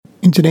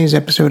In today's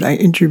episode, I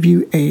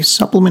interview a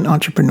supplement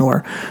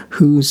entrepreneur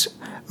who's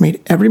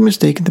made every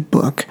mistake in the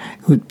book,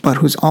 but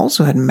who's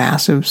also had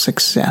massive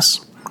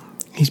success.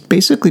 He's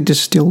basically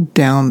distilled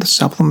down the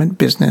supplement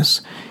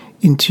business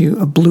into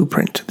a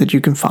blueprint that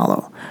you can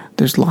follow.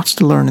 There's lots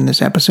to learn in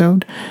this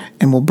episode,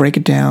 and we'll break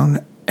it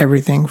down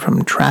everything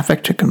from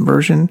traffic to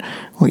conversion.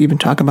 We'll even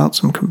talk about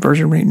some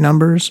conversion rate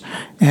numbers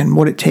and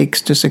what it takes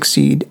to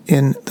succeed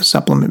in the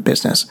supplement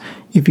business.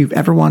 If you've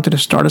ever wanted to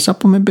start a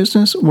supplement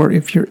business, or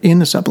if you're in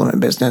the supplement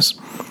business,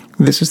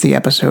 this is the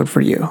episode for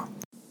you.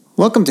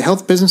 Welcome to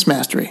Health Business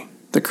Mastery,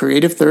 the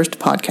Creative Thirst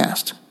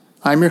podcast.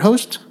 I'm your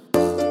host.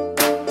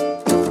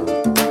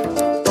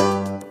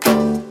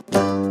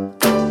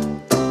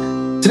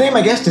 Today,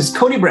 my guest is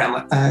Cody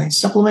Bramlett, a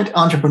supplement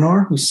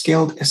entrepreneur who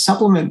scaled a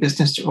supplement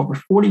business to over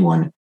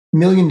 $41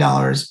 million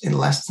in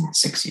less than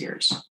 6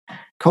 years.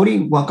 Cody,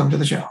 welcome to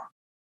the show.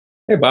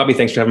 Hey, Bobby,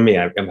 thanks for having me.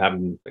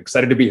 I'm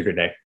excited to be here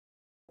today.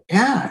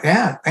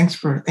 Yeah. Thanks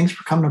for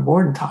coming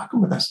aboard and talking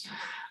with us.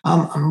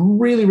 I'm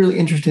really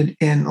interested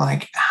in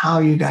how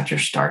you got your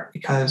start,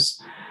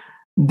 because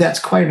that's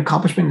quite an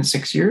accomplishment in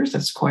 6 years.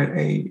 That's quite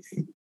a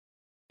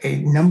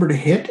number to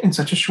hit in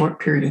such a short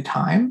period of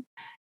time.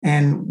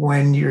 And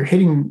when you're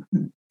hitting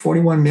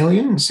 41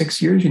 million in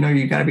 6 years,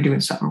 you got to be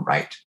doing something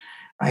right?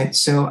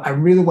 So I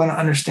really want to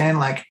understand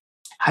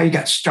how you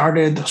got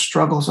started, the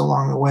struggles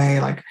along the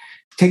way.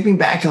 Take me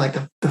back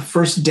to the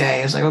first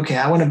day. It's okay,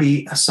 I want to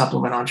be a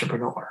supplement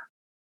entrepreneur.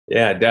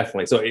 Yeah,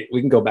 definitely. So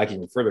we can go back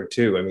even further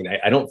too. I mean,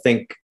 I don't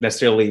think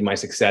necessarily my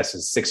success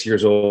is 6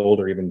 years old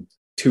or even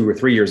 2 or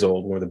 3 years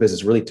old when the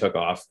business really took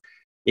off.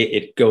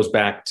 It goes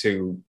back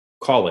to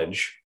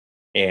college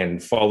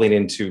and falling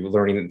into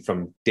learning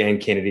from Dan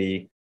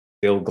Kennedy,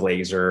 Bill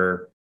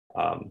Glazer,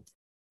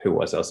 who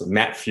was also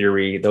Matt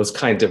Fury, those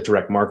kinds of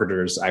direct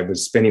marketers. I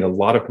was spending a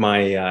lot of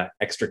my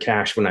extra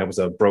cash when I was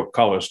a broke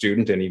college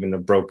student and even a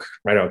broke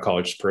right out of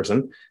college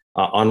person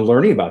on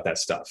learning about that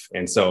stuff.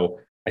 And so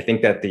I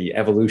think that the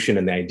evolution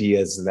and the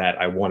ideas that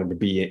I wanted to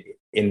be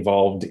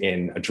involved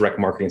in a direct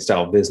marketing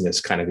style business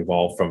kind of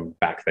evolved from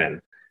back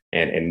then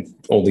and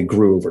only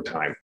grew over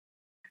time.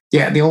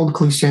 Yeah, the old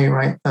cliche,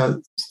 right?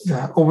 The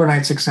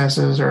overnight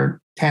successes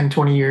are 10,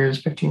 20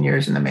 years, 15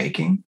 years in the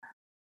making.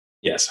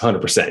 Yes,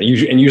 100%.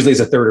 Usually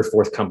it's a third or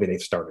fourth company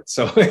they've started.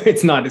 So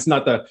it's not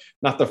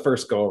the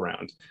first go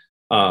around.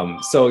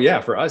 So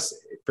yeah,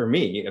 for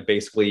me,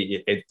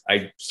 basically,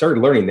 I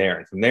started learning there.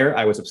 And from there,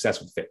 I was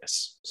obsessed with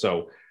fitness.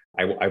 So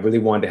I really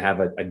wanted to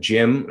have a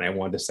gym, and I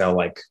wanted to sell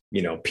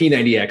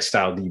P90X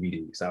style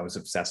DVDs. I was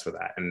obsessed with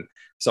that. And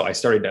so I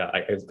started,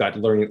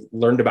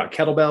 learned about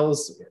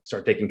kettlebells,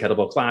 started taking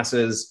kettlebell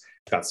classes,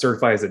 got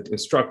certified as an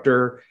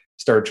instructor,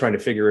 started trying to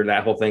figure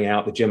that whole thing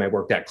out. The gym I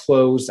worked at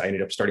closed. I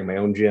ended up starting my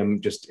own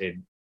gym just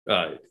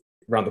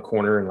around the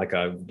corner in a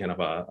kind of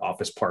a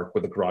office park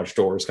with the garage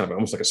doors, kind of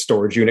almost like a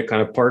storage unit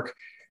kind of park,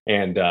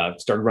 and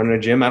started running a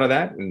gym out of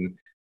that and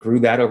grew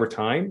that over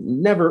time.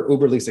 Never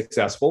uberly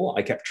successful.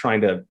 I kept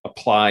trying to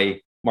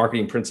apply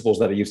marketing principles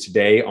that I use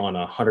today on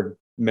a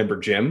 100-member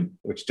gym,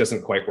 which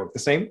doesn't quite work the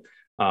same.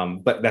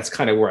 But that's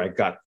kind of where I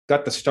got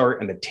the start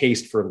and the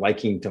taste for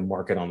liking to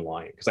market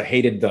online, because I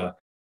hated the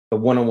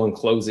one-on-one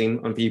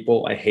closing on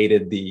people. I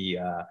hated the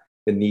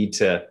need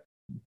to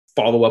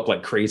follow up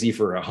like crazy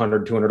for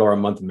 $100, $200 a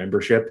month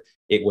membership.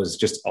 It was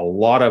just a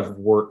lot of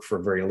work for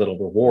very little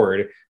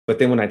reward. But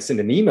then when I'd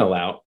send an email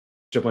out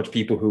to a bunch of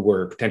people who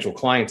were potential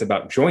clients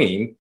about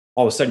joining,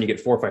 all of a sudden you get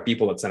 4 or 5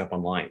 people that sign up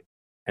online.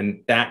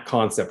 And that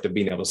concept of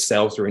being able to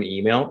sell through an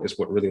email is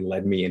what really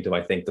led me into,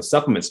 I think, the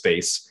supplement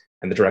space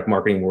and the direct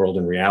marketing world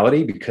in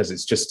reality, because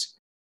it's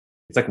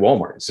like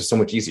Walmart. It's just so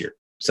much easier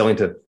selling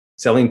to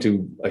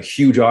a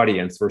huge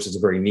audience versus a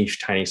very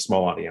niche, tiny,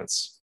 small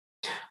audience.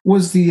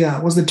 Was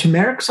the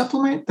turmeric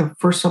supplement the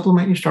first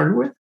supplement you started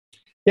with?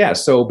 Yeah.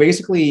 So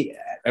basically,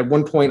 at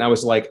one point, I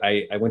was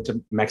I went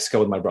to Mexico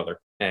with my brother,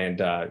 and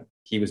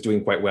he was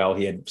doing quite well.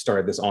 He had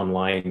started this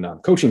online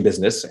coaching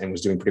business and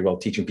was doing pretty well,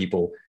 teaching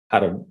people how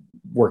to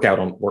work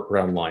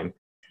online.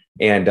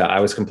 And I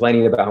was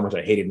complaining about how much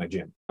I hated my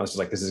gym. I was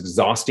just this is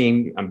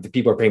exhausting. The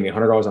people are paying me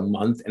 $100 a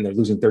month and they're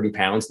losing 30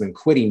 pounds and then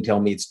quitting,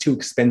 telling me it's too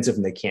expensive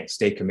and they can't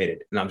stay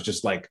committed. And I was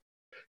just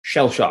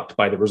shell shocked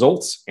by the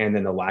results and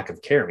then the lack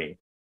of caring.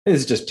 This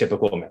is just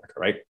typical America,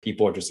 right?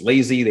 People are just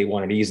lazy. They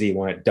want it easy,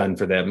 want it done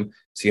for them.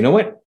 So you know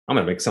what? I'm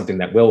going to make something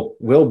that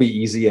will be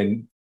easy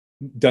and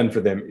done for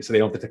them so they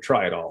don't have to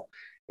try it all.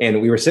 And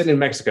we were sitting in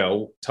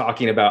Mexico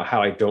talking about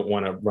how I don't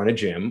want to run a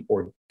gym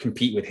or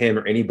compete with him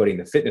or anybody in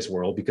the fitness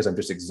world, because I'm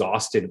just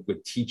exhausted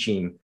with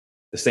teaching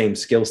the same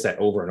skill set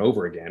over and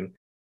over again.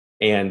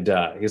 And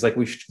he's like,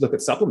 we should look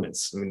at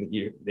supplements. I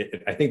mean,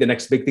 I think the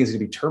next big thing is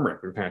going to be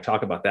turmeric. We were kind of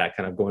talking about that,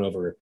 kind of going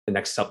over the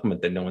next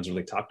supplement that no one's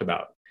really talked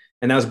about.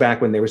 And that was back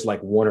when there was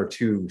 1 or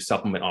 2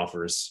 supplement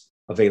offers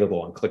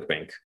available on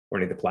ClickBank or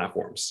any of the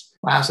platforms.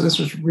 Wow. So this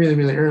was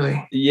really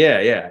early.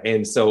 Yeah.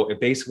 And so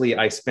basically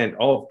I spent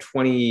all of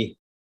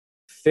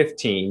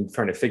 2015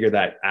 trying to figure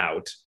that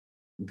out,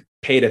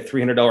 paid a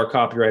 $300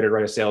 copywriter to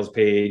write a sales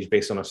page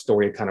based on a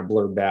story I kind of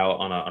blurred out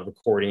on a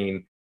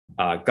recording,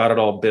 got it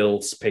all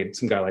built, paid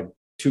some guy like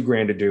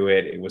 $2,000 to do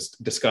it. It was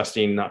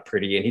disgusting, not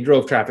pretty. And he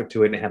drove traffic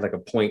to it and it had like a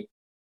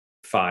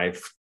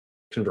 0.5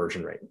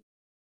 conversion rate,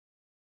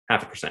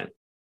 0.5%.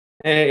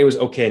 And it was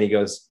okay. And he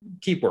goes,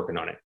 keep working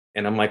on it.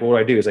 And I'm like, well, what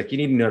do I do? He's like, you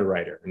need a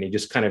notary. And he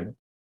just kind of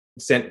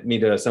sent me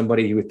to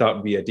somebody who thought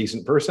would be a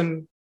decent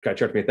person. Guy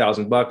charged me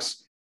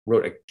 $1,000,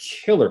 wrote a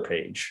killer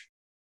page,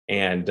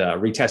 and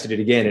retested it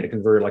again. And it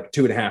converted like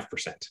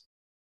 2.5%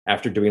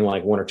 after doing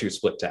like 1 or 2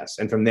 split tests.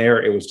 And from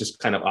there, it was just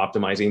kind of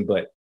optimizing.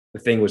 But the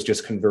thing was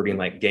just converting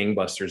like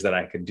gangbusters, that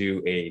I could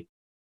do a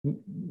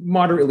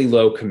moderately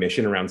low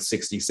commission around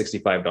 $60,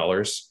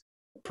 $65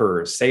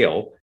 per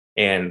sale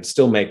and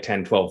still make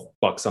 10,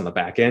 $12 on the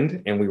back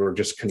end. And we were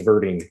just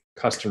converting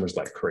customers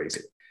like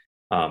crazy.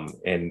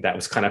 And that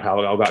was kind of how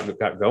it all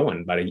got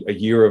going. About a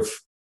year of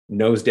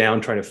nose down,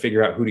 trying to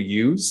figure out who to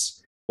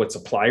use, what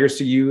suppliers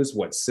to use,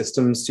 what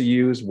systems to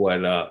use,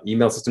 what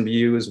email system to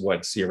use,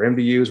 what CRM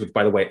to use, which,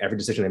 by the way, every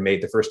decision I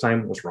made the first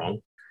time was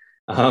wrong.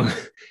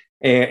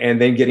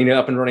 And then getting it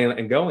up and running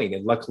and going.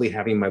 And luckily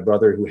having my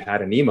brother, who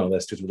had an email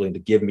list, who's willing to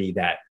give me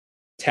that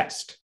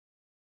test.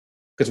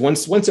 Because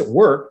once it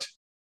worked,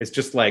 it's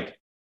just like,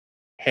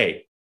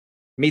 hey,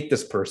 meet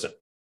this person.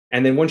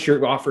 And then once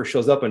your offer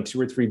shows up on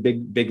 2 or 3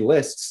 big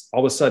lists,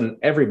 all of a sudden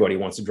everybody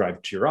wants to drive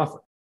to your offer.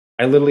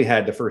 I literally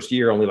had the first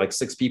year only like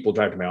 6 people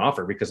drive to my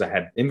offer because I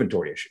had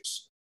inventory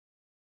issues.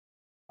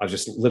 I was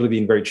just literally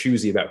being very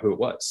choosy about who it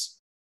was.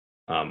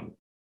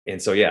 And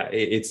so, yeah,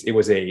 it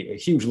was a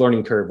huge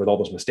learning curve with all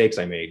those mistakes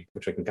I made,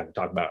 which I can kind of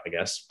talk about, I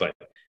guess. But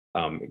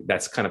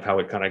that's kind of how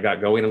it kind of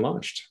got going and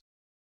launched.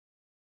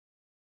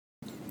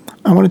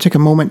 I want to take a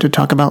moment to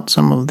talk about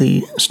some of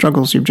the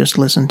struggles you've just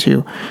listened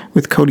to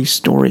with Cody's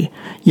story.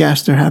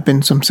 Yes, there have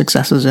been some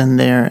successes in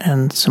there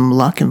and some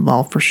luck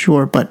involved for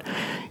sure, but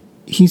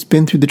he's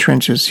been through the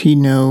trenches. He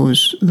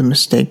knows the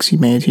mistakes he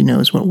made. He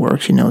knows what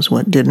works. He knows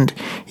what didn't.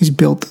 He's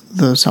built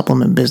the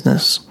supplement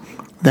business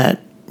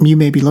that you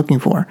may be looking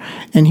for.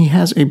 And he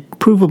has a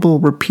provable,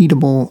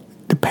 repeatable,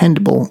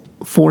 dependable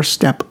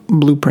 4-step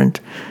blueprint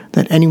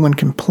that anyone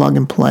can plug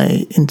and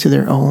play into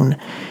their own,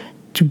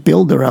 to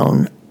build their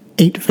own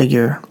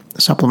 8-figure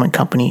supplement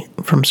company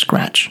from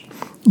scratch.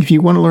 If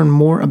you want to learn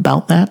more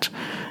about that,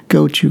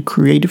 go to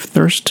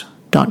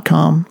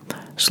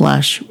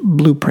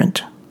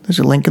creativethirst.com/blueprint. There's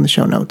a link in the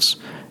show notes.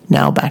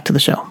 Now back to the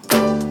show.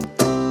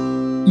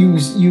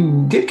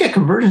 You did get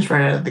conversions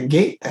right out of the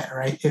gate then,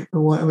 right? It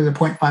was a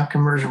 0.5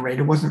 conversion rate.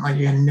 It wasn't like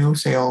you had no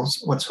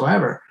sales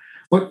whatsoever.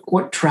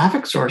 What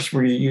traffic source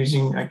were you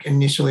using like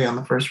initially on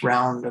the first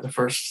round or the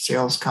first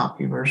sales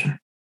copy version?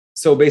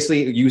 So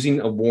basically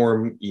using a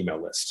warm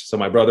email list. So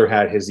my brother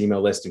had his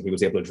email list and he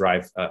was able to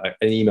drive an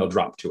email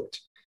drop to it.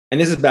 And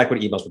this is back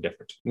when emails were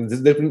different.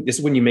 This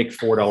is when you make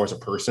 $4 a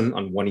person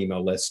on one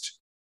email list,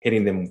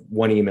 hitting them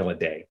 1 email a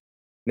day.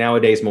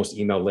 Nowadays, most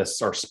email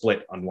lists are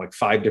split on like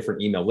 5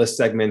 different email list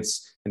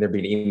segments, and they're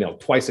being emailed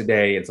twice a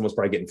day. And someone's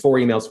probably getting 4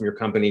 emails from your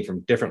company from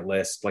different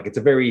lists. Like, it's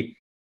a very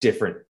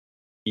different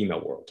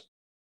email world.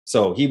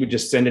 So he would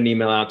just send an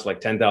email out to like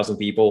 10,000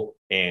 people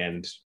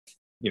and,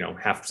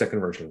 0.5%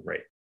 conversion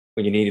rate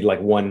when you needed like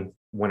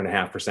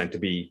 1.5% to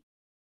be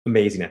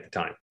amazing at the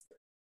time.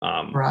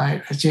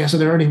 Right. Yeah. So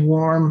they're already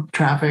warm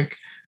traffic.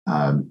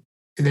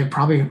 They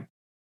probably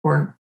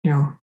weren't,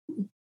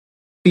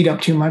 beat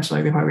up too much.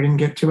 Like they probably didn't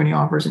get too many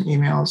offers and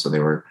emails. So they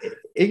were.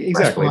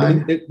 Exactly.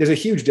 There's a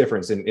huge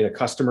difference in a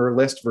customer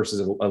list versus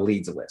a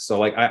leads list. So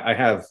like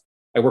I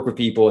work with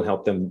people and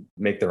help them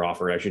make their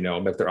offer, as you know,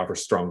 make their offer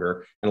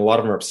stronger. And a lot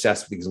of them are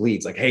obsessed with these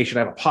leads. Like, hey, should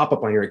I have a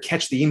pop-up on here?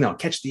 Catch the email,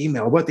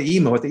 what the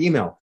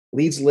email.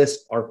 Leads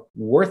lists are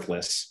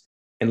worthless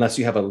unless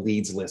you have a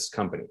leads list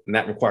company. And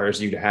that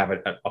requires you to have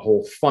a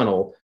whole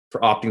funnel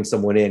for opting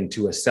someone in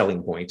to a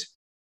selling point.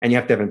 And you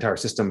have to have an entire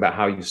system about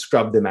how you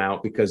scrub them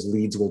out, because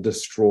leads will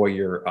destroy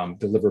your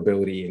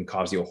deliverability and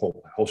cause you a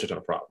whole shit ton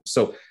of problems.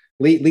 So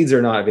leads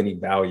are not of any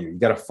value. You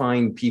got to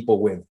find people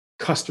with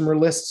customer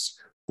lists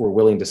who are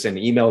willing to send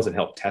emails and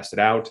help test it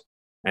out.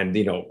 And,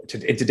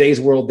 in today's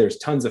world, there's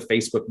tons of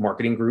Facebook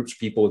marketing groups,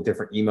 people with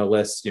different email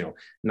lists,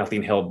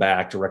 Nothing Held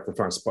Back, direct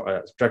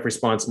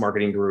response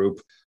marketing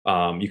group.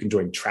 You can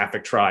join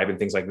Traffic Tribe and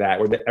things like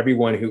that, where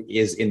everyone who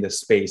is in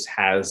this space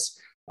has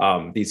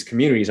these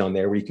communities on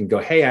there where you can go,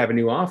 hey, I have a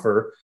new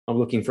offer. I'm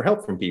looking for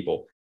help from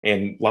people.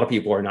 And a lot of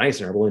people are nice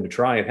and are willing to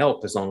try and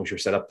help, as long as you're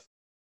set up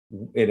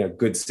in a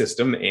good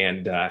system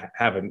and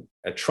have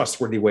a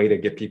trustworthy way to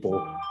get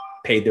people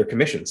paid their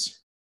commissions.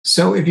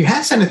 So if you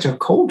had sent it to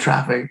cold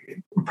traffic,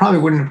 it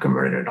probably wouldn't have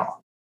converted at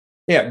all.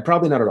 Yeah,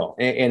 probably not at all.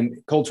 And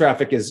cold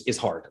traffic is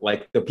hard.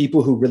 Like the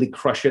people who really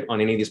crush it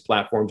on any of these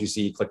platforms, you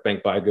see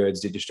ClickBank, Buy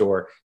Goods,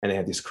 Digistore, and they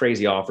have these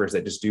crazy offers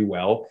that just do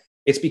well.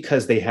 It's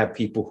because they have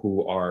people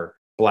who are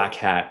black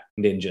hat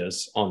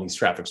ninjas on these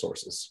traffic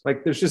sources.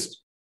 Like there's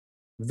just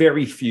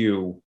very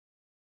few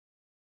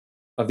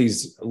of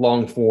these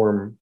long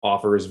form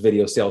offers,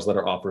 video sales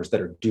letter offers that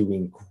are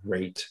doing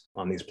great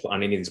on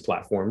any of these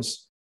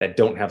platforms that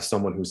don't have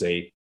someone who's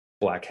a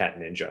black hat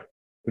ninja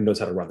who knows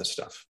how to run this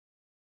stuff.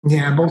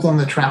 Yeah, both on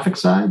the traffic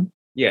side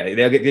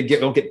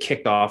they'll get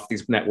kicked off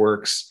these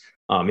networks.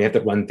 They have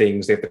to run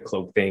things, they have to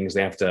cloak things,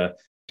 they have to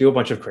do a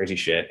bunch of crazy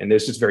shit. And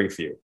there's just very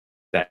few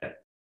that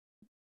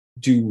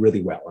do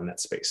really well in that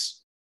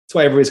space. That's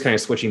why everybody's kind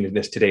of switching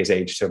to today's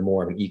age to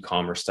more of an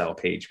e-commerce style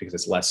page, because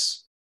it's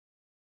less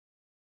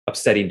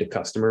upsetting to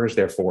customers,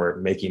 therefore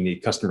making the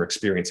customer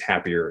experience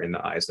happier in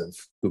the eyes of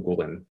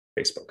Google and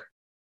Facebook.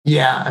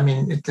 Yeah, I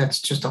mean,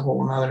 that's just a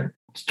whole nother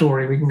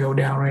story we can go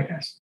down, right?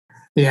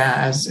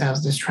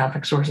 As these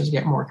traffic sources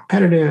get more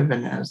competitive,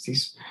 and as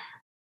these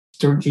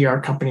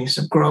DR companies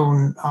have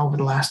grown over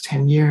the last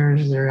 10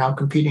 years, they're out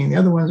competing the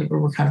other ones.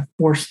 We're kind of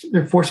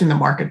they're forcing the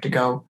market to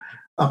go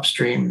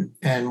upstream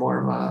and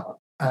more of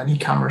an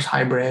e-commerce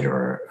hybrid,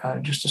 or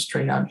just a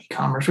straight out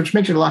e-commerce, which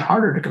makes it a lot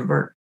harder to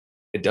convert.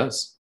 It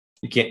does.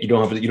 You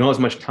don't have as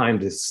much time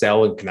to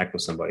sell and connect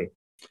with somebody.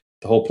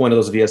 The whole point of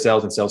those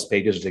VSLs and sales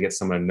pages is to get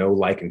someone to know,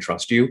 like, and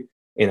trust you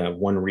in a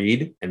one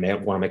read, and they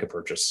want to make a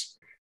purchase.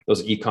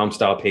 Those e-com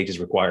style pages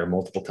require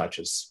multiple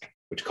touches,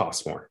 which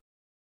costs more.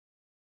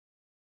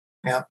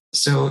 Yeah.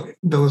 So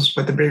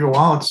but the bigger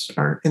wallets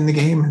are in the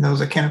game, and those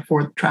that can't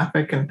afford the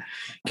traffic and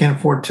can't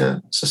afford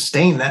to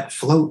sustain that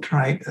float,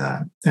 right?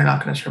 They're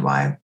not going to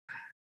survive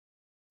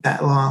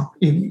that long.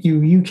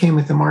 You came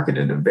with the market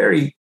at a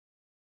very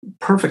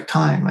perfect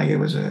time. Like it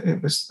was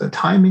the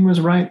timing was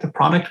right, the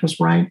product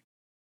was right,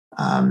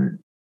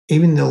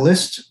 even the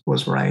list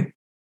was right.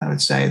 I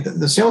would say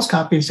the sales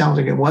copy sounds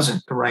like it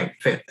wasn't the right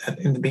fit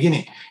in the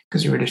beginning,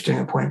 because you were just doing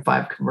a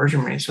 0.5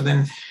 conversion rate. So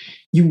then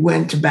you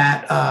went to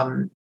bat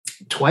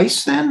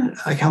twice then?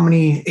 Like, how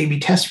many A/B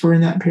tests were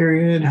in that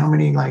period? How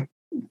many like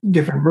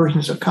different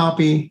versions of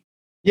copy?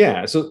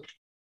 Yeah. So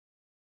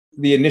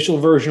the initial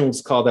version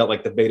was called out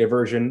like the beta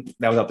version.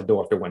 That was out the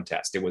door after one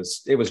test. It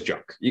was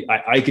junk.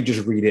 I could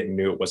just read it and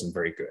knew it wasn't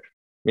very good.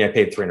 I mean, I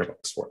paid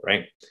 $300 for it,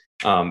 right?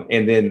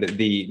 And then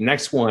the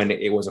next one,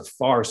 it was a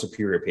far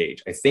superior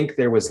page. I think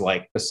there was,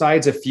 like,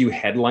 besides a few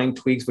headline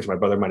tweaks, which my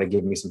brother might have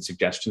given me some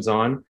suggestions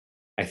on,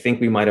 I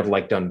think we might have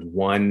like done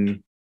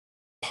one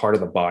part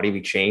of the body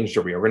we changed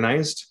or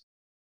reorganized.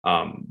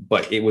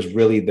 But it was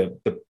really the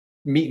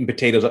meat and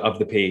potatoes of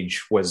the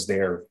page was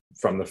there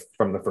from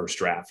the first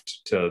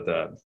draft to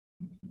the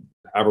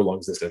however long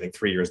existed. I think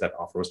 3 years that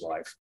offer was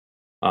live.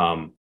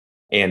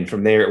 And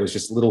from there, it was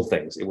just little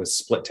things. It was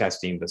split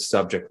testing, the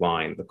subject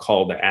line, the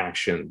call to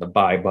action, the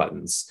buy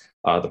buttons,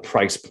 the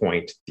price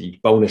point, the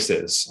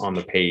bonuses on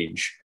the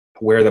page,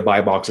 where the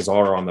buy boxes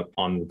are on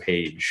the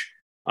page,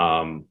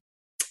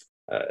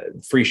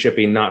 free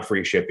shipping, not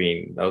free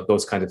shipping.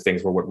 Those kinds of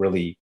things were what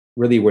really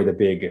were the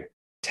big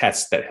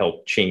tests that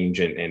helped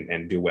change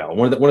and do well.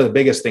 One of the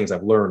biggest things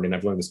I've learned, and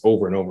I've learned this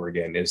over and over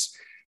again, is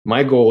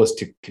my goal is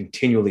to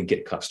continually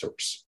get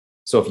customers.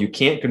 So if you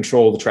can't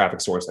control the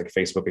traffic source like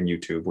Facebook and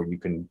YouTube, where you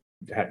can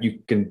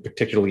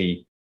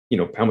particularly,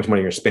 how much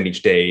money you're going to spend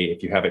each day,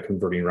 if you have it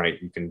converting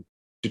right, you can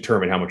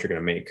determine how much you're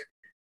going to make.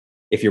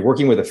 If you're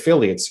working with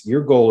affiliates,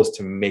 your goal is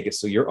to make it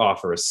so your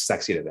offer is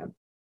sexy to them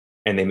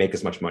and they make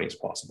as much money as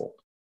possible.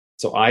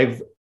 So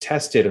I've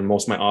tested in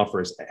most of my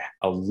offers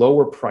a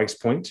lower price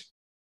point,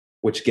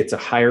 which gets a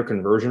higher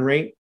conversion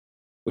rate,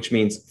 which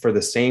means for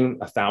the same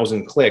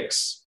 1,000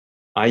 clicks,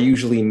 I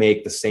usually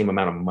make the same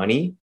amount of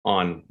money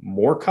on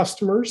more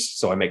customers.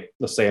 So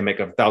let's say I make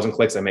 1,000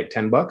 clicks, I make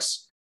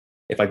 $10.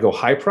 If I go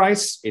high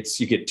price,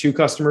 you get 2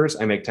 customers,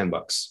 I make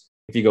 $10.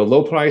 If you go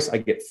low price, I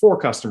get 4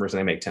 customers and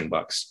I make $10.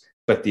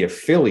 But the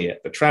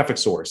affiliate, the traffic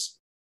source,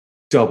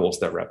 doubles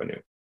their revenue.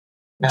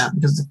 Yeah,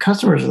 because the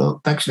customers are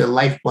actually the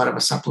lifeblood of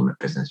a supplement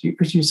business. You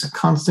produce a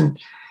constant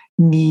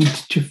need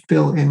to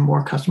fill in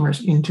more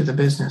customers into the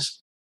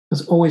business.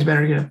 It's always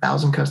better to get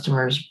 1,000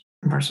 customers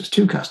versus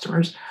 2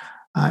 customers,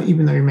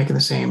 even though you're making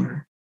the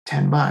same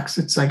 $10.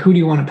 It's like, who do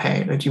you want to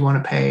pay? Do you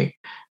want to pay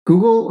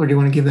Google, or do you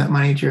want to give that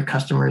money to your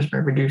customers by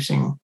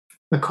reducing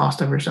the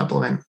cost of your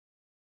supplement?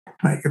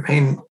 Right, you're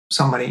paying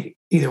somebody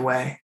either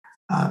way.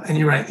 And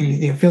you're right,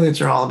 the affiliates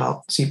are all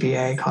about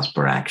CPA, cost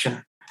per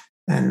action,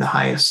 and the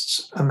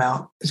highest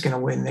amount is going to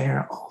win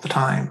there all the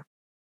time.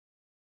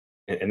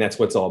 And that's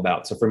what it's all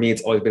about. So for me,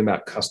 it's always been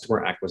about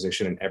customer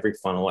acquisition in every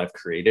funnel I've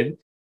created.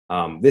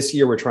 This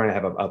year, we're trying to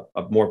have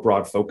a more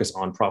broad focus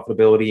on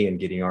profitability and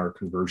getting our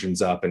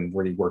conversions up, and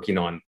really working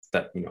on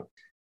that.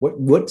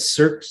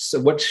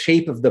 What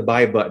shape of the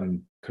buy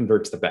button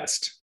converts the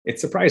best?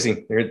 It's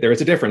surprising. There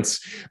is a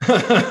difference.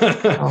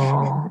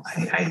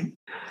 I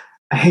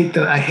hate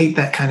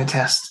that kind of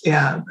test.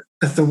 Yeah,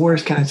 that's the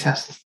worst kind of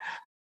test.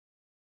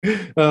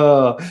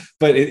 But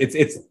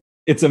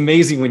it's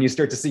amazing when you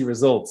start to see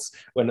results,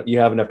 when you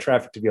have enough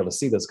traffic to be able to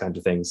see those kinds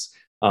of things.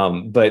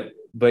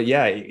 But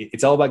yeah,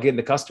 it's all about getting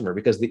the customer,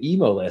 because the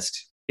email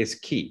list is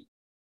key.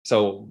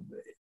 So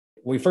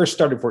when we first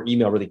started, before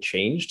email really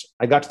changed,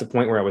 I got to the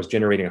point where I was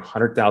generating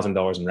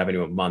 $100,000 in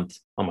revenue a month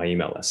on my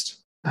email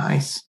list.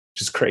 Nice.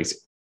 Which is crazy.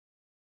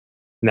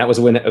 And that was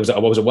when it was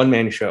a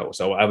one-man show.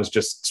 So I was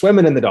just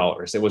swimming in the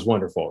dollars. It was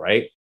wonderful,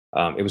 right?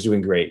 It was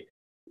doing great.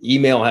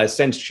 Email has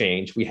since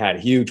changed. We had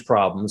huge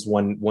problems.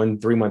 One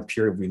 3-month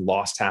period, we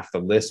lost half the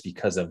list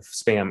because of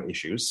spam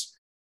issues,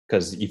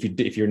 Because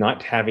if you're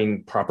not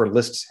having proper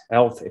list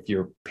health, if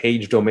your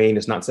page domain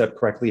is not set up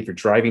correctly, if you're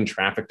driving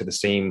traffic to the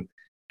same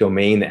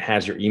domain that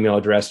has your email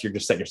address, you're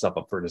just setting yourself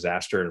up for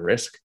disaster and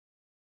risk.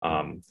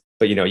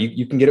 But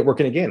you can get it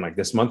working again. Like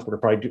this month, we're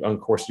probably on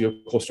course to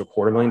do close to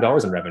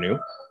 $250,000 in revenue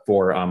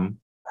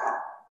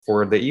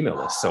for the email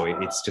list. So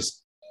it's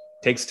just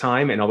takes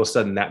time, and all of a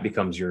sudden that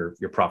becomes your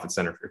profit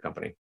center for your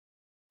company.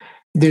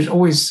 There's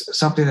always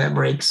something that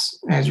breaks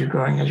as you're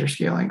growing, as you're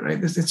scaling,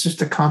 right? It's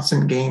just a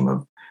constant game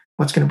of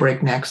what's going to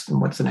break next and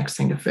what's the next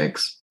thing to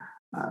fix,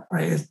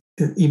 right?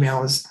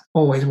 Email is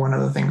always one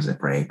of the things that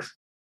breaks.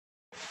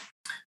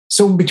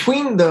 So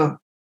between the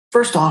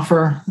first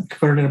offer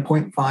converted at a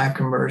 0.5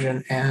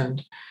 conversion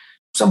and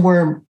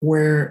somewhere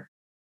where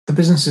the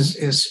business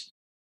is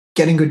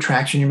getting good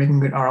traction, you're making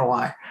good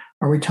ROI,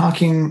 are we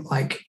talking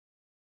like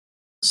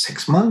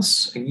 6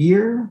 months, a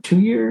year, 2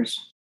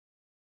 years?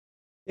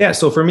 Yeah.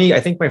 So for me, I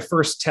think my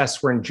first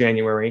tests were in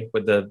January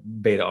with the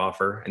beta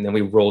offer, and then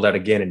we rolled out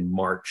again in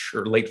March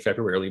or late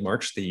February, early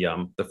March,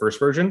 the first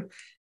version.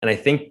 And I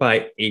think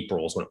by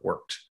April is when it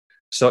worked.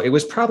 So it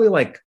was probably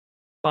like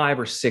 5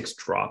 or 6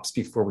 drops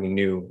before we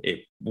knew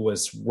it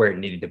was where it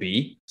needed to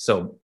be.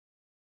 So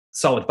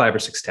solid 5 or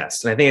 6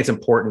 tests. And I think it's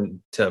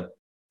important for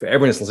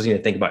everyone that's listening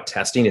to think about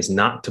testing is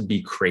not to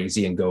be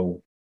crazy and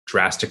go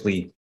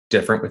drastically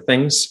different with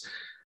things.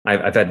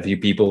 I've had a few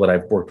people that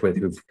I've worked with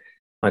who've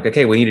like,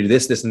 okay, we need to do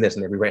this, this, and this,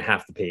 and they rewrite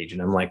half the page.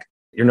 And I'm like,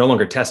 you're no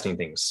longer testing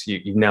things.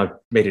 You've now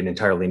made an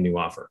entirely new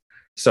offer.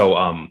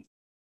 So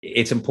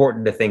it's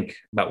important to think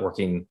about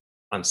working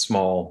on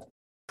small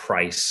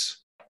price,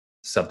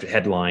 subject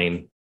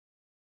headline,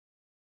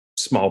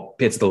 small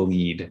bits of the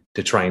lead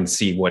to try and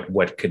see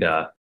what could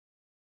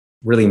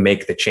really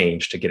make the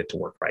change to get it to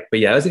work right. But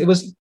yeah, it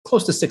was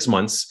close to 6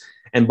 months.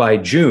 And by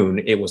June,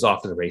 it was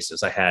off to the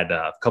races. I had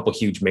a couple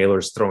huge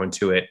mailers thrown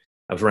into it.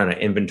 I was running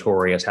an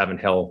inventory. I was having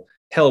hell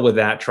with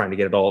that, trying to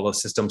get all the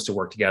systems to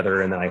work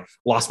together. And then I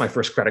lost my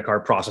first credit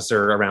card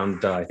processor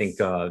around, I think,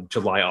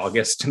 July,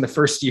 August in the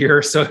first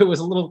year. So it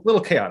was a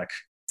little chaotic.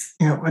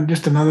 And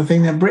just another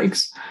thing that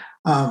breaks.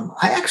 I'm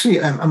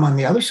on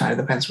the other side of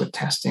the fence with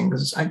testing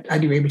because I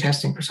do A/B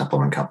testing for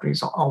supplement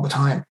companies all the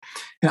time.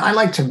 And I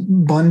like to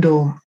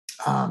bundle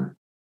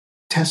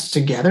tests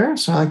together.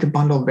 So I like to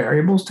bundle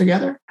variables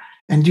together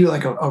and do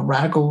like a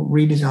radical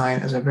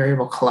redesign as a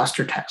variable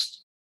cluster test.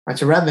 Right.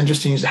 So rather than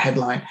just to use the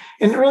headline,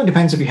 and it really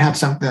depends if you have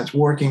something that's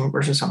working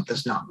versus something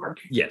that's not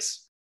working.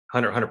 Yes,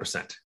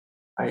 100%.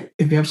 Right.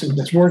 If you have something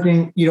that's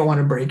working, you don't want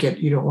to break it.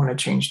 You don't want to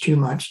change too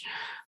much,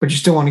 but you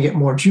still want to get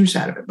more juice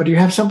out of it. But if you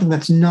have something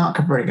that's not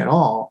converting at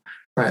all,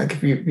 right? Like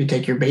if you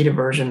take your beta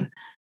version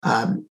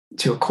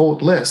to a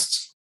cold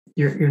list,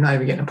 you're not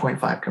even getting a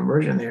 0.5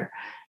 conversion there.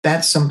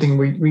 That's something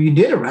where you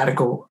did a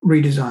radical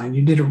redesign.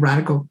 You did a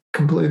radical,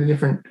 completely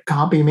different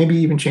copy, maybe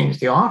even changed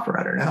the offer.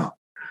 I don't know.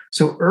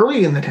 So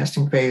early in the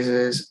testing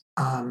phases,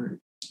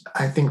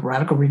 I think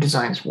radical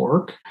redesigns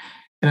work.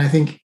 And I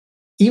think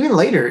even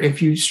later,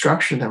 if you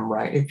structure them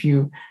right,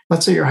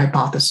 let's say your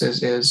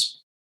hypothesis is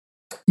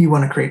you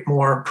want to create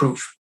more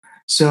proof.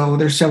 So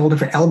there's several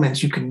different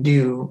elements you can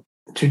do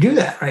to do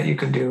that, right? You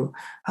could do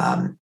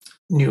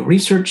new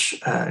research,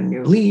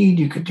 new lead.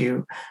 You could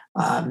do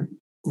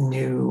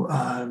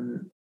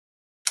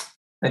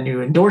a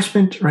new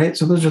endorsement, right?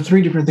 So those are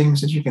 3 different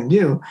things that you can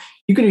do.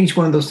 You can do each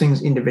one of those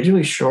things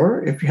individually,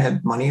 sure, if you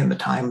had money and the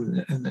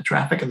time and the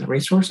traffic and the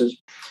resources.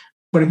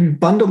 But if you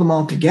bundle them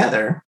all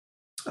together,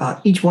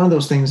 each one of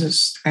those things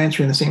is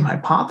answering the same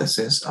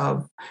hypothesis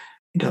of,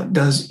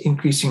 does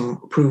increasing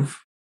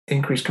proof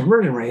increase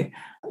conversion rate?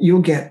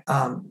 You'll get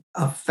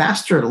a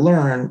faster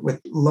learn with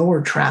lower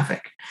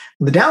traffic.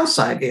 The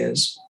downside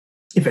is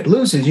if it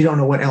loses, you don't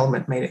know what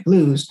element made it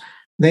lose.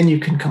 Then you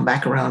can come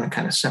back around and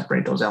kind of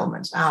separate those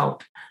elements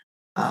out.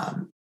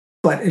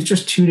 But it's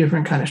just 2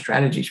 different kind of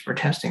strategies for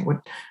testing.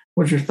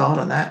 What's your thought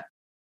on that?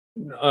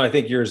 I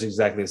think yours is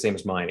exactly the same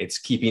as mine. It's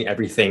keeping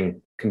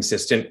everything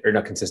consistent, or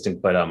not consistent,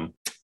 but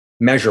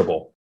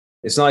measurable.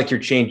 It's not like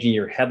you're changing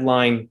your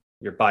headline,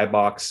 your buy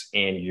box,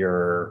 and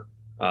your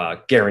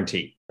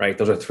guarantee, right?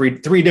 Those are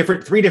three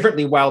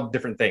differently wild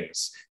different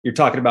things. You're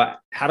talking about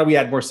how do we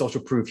add more social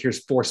proof?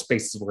 Here's 4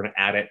 spaces. We're going to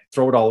add it,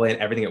 throw it all in,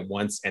 everything at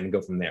once, and go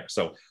from there.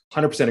 So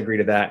 100% agree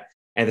to that.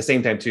 And at the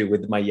same time, too,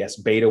 with my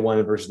beta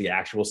one versus the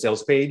actual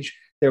sales page,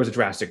 there was a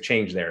drastic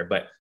change there.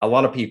 But a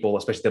lot of people,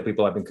 especially the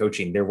people I've been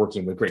coaching, they're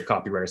working with great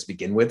copywriters to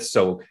begin with.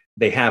 So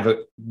they have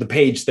the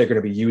page they're going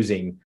to be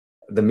using,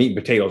 the meat and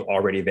potatoes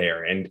already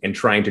there, and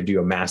trying to do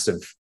a massive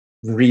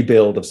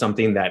rebuild of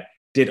something that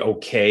did a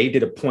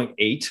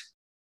 0.8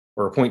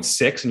 or a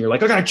 0.6, and you're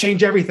like, I got to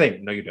change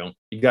everything. No, you don't.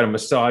 You got to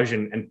massage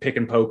and pick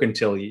and poke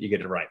until you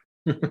get it right.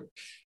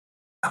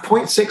 A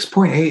 0.6,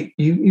 0.8,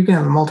 you can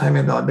have a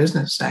multi-million dollar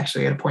business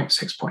actually at a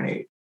 0.6,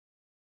 0.8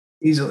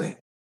 easily.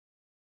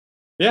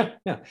 Yeah.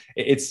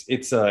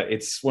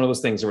 It's one of those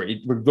things where it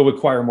will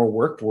require more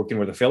work working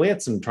with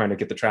affiliates and trying to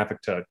get the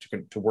traffic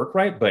to work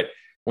right. But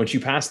once you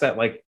pass that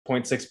 0.6,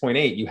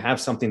 0.8, you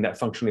have something that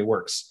functionally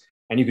works,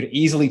 and you can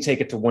easily take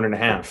it to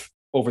 1.5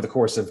 over the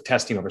course of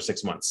testing over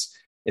 6 months.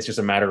 It's just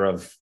a matter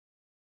of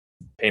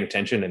paying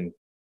attention and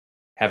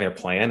having a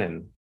plan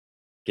and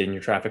getting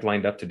your traffic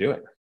lined up to do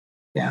it.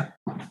 Yeah.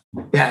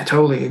 Yeah,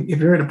 totally. If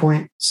you're at a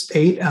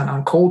 0.8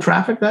 on cold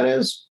traffic, that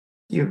is,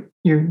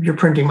 you're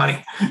printing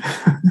money.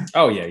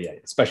 Oh yeah.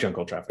 Especially on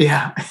cold traffic.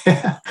 Yeah.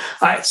 All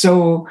right.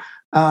 So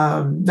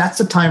that's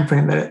the time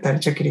frame that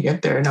it took you to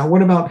get there. Now,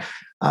 what about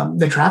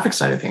the traffic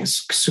side of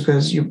things?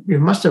 Because you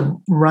must have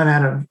run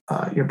out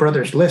of your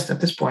brother's list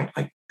at this point.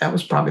 Like that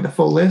was probably the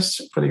full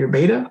list for your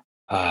beta.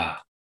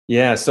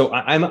 Yeah. So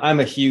I'm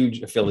a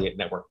huge affiliate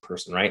network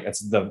person, right?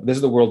 This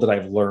is the world that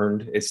I've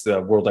learned. It's the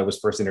world I was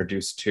first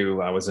introduced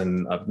to. I was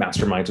in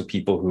masterminds with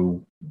people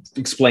who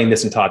explained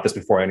this and taught this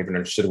before I even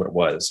understood what it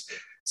was.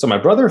 So my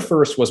brother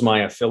first was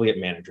my affiliate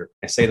manager.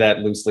 I say that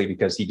loosely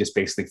because he just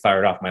basically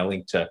fired off my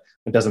link to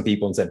a dozen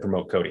people and said,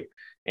 promote Cody.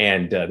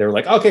 And they were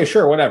like, okay,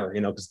 sure, whatever,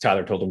 because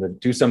Tyler told them to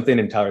do something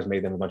and Tyler's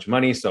made them a bunch of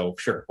money. So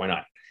sure, why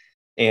not?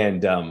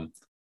 And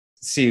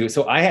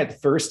so I had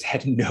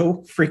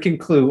no freaking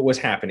clue what was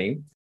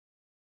happening,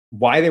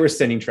 why they were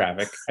sending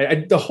traffic.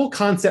 The whole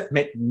concept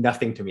meant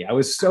nothing to me. I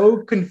was so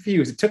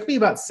confused. It took me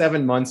about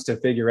 7 months to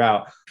figure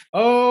out,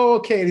 oh,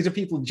 okay, these are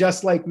people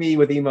just like me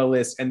with email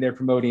lists and they're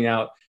promoting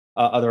out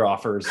other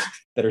offers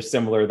that are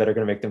similar that are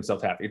going to make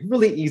themselves happy.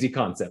 Really easy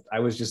concept. I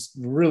was just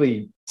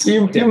really. So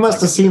you must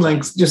have seen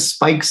like just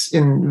spikes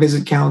in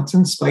visit counts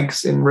and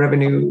spikes in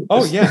revenue.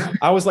 Oh yeah.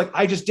 I was like,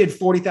 I just did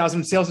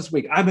 40,000 sales this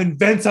week. I'm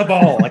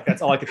invincible. Like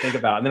that's all I could think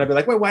about. And then I'd be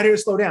like, wait, why did it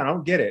slow down? I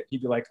don't get it.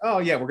 He'd be like, oh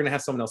yeah, we're going to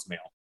have someone else mail.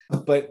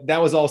 But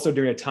that was also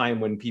during a time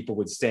when people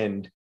would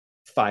send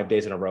 5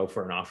 days in a row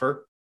for an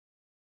offer.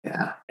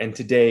 Yeah. And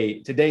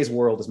today's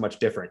world is much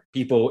different.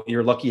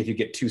 You're lucky if you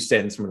get 2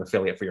 sends from an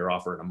affiliate for your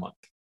offer in a month.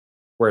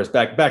 Whereas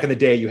back in the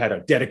day, you had a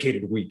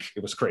dedicated week.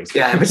 It was crazy.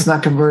 Yeah, if it's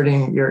not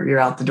converting, you're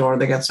out the door.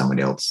 They got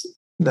somebody else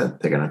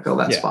that they're going to fill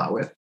that spot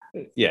with.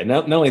 Yeah,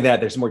 not only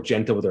that, they're more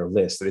gentle with their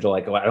list. They're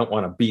like, oh, I don't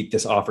want to beat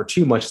this offer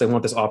too much. They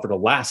want this offer to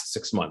last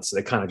 6 months. So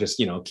they kind of just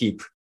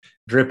keep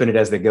dripping it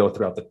as they go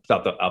throughout the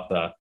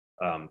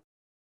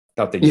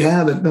year.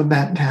 Yeah,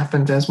 that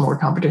happens as more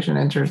competition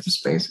enters the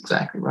space.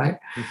 Exactly right.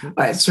 Mm-hmm. All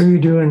right,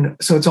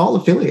 so it's all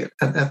affiliate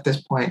at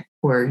this point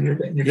where you're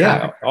getting your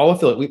traffic. All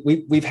affiliate.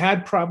 We've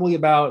had probably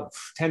about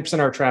 10% of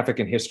our traffic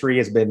in history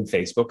has been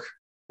Facebook,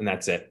 and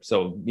that's it.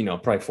 So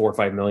probably 4 or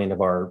 5 million of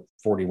our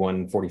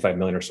 45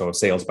 million or so of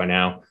sales by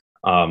now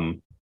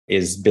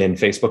is been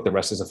Facebook. The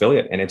rest is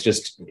affiliate, and it's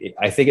just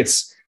I think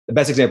it's the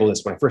best example of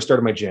this. When I first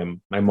started my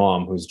gym, my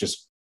mom, who's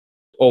just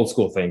old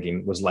school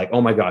thinking, was like, oh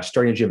my gosh,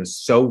 starting a gym is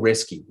so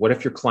risky. What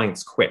if your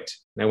clients quit?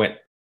 And I went,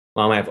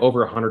 Mom, I have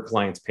over 100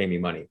 clients pay me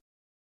money.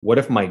 What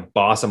if my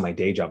boss on my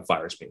day job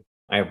fires me?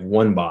 I have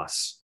one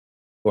boss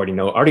who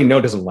already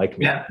know doesn't like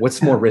me. Yeah.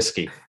 What's more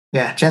risky?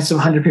 Yeah. Chance of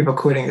 100 people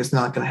quitting is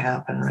not going to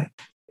happen, right?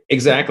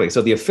 Exactly.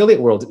 So the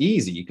affiliate world's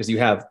easy because we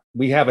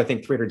have, I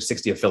think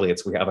 360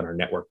 affiliates we have on our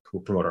network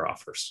who promote our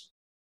offers.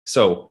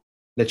 So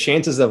the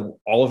chances of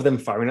all of them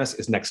firing us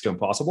is next to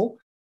impossible.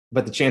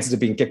 But the chances of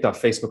being kicked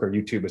off Facebook or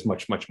YouTube is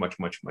much, much, much,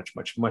 much, much,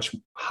 much, much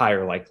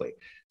higher likely.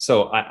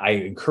 So I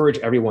encourage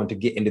everyone to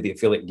get into the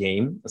affiliate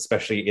game,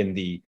 especially in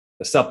the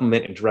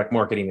supplement and direct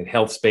marketing and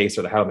health space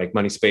or the how to make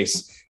money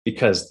space,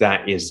 because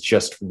that is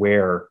just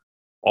where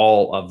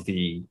all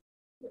the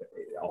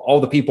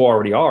people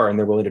already are, and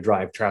they're willing to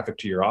drive traffic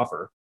to your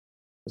offer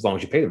as long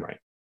as you pay them right.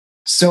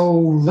 So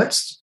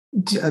let's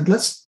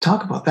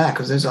talk about that,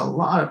 because there's a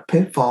lot of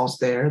pitfalls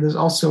there. There's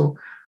also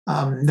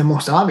the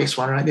most obvious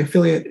one, right? The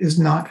affiliate is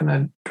not going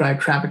to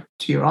drive traffic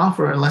to your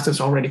offer unless it's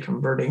already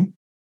converting,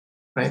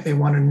 right? They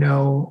want to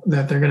know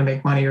that they're going to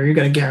make money, or you're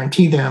going to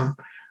guarantee them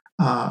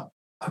a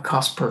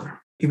cost per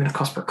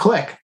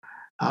click.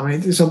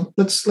 Right? So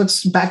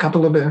let's back up a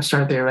little bit and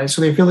start there, right?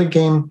 So the affiliate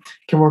game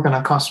can work on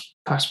a cost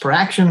per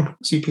action,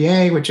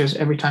 CPA, which is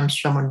every time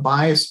someone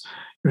buys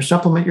your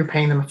supplement, you're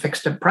paying them a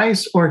fixed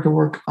price, or it can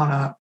work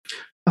on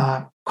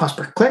a cost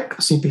per click,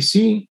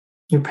 CPC.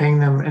 You're paying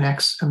them an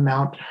X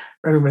amount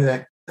for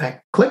everybody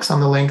that clicks on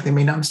the link. They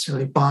may not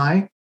necessarily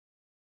buy.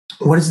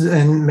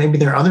 And maybe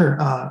there are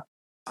other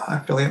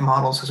affiliate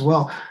models as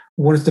well.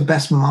 What is the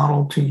best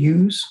model to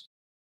use?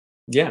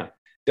 Yeah,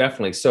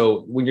 definitely.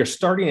 So when you're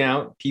starting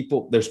out,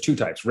 there's 2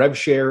 types, rev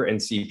share and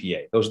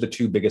CPA. Those are the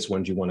 2 biggest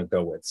ones you want to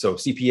go with. So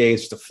CPA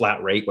is just a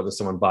flat rate, whether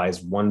someone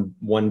buys one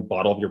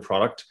bottle of your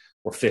product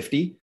or 50,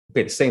 you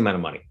pay the same amount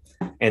of money.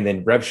 And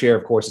then rev share,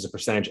 of course, is a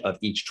percentage of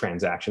each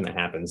transaction that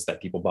happens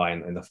that people buy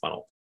in the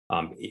funnel.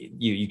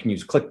 You can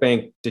use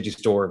ClickBank,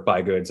 Digistore,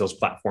 BuyGoods, those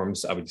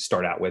platforms I would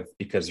start out with,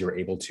 because you're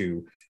able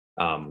to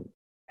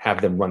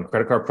have them run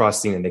credit card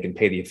processing, and they can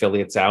pay the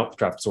affiliates out, the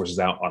traffic sources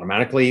out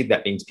automatically.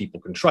 That means people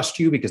can trust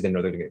you because they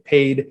know they're going to get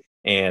paid.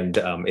 And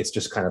it's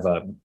just kind of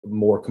a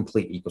more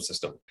complete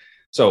ecosystem.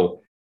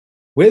 So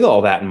with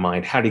all that in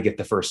mind, how do you get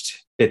the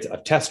first bit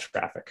of test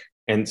traffic?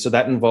 And so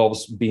that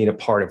involves being a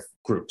part of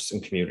groups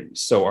and communities.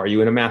 So are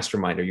you in a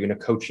mastermind? Are you in a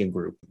coaching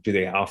group? Do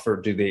they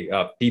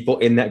people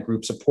in that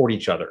group support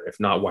each other? If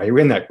not, why are you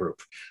in that group?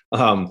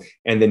 And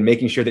then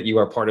making sure that you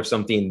are part of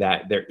something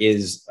that there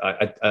is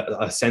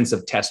a sense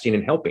of testing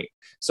and helping.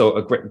 So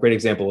a great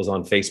example is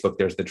on Facebook.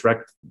 There's the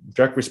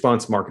direct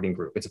response marketing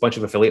group. It's a bunch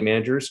of affiliate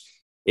managers.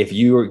 If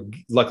you are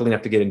lucky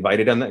enough to get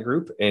invited on that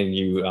group and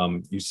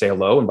you say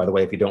hello, and by the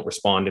way, if you don't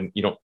respond and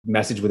you don't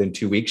message within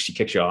 2 weeks, she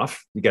kicks you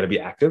off. You got to be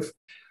active.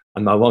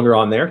 I'm no longer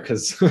on there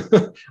because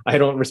I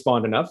don't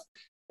respond enough,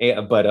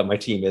 but my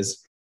team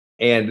is.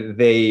 And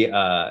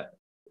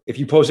if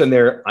you post on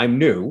there, I'm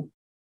new,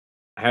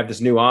 I have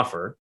this new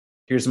offer.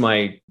 Here's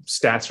my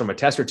stats from a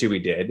test or two we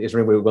did. Is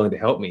there anybody willing to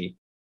help me?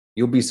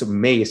 You'll be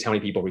amazed how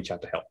many people reach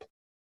out to help.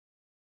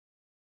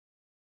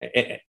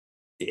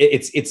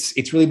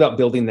 It's really about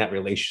building that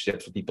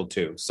relationship with people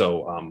too.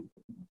 So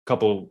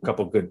couple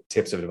good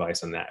tips of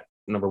advice on that.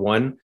 Number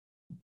one,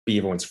 be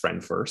everyone's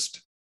friend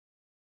first.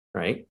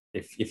 Right?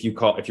 If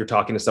you're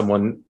talking to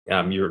someone,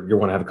 you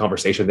want to have a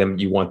conversation with them.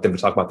 You want them to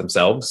talk about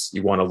themselves.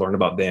 You want to learn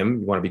about them.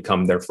 You want to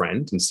become their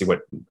friend and see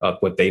what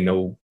they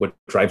know, what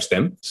drives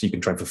them. So you can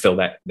try and fulfill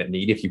that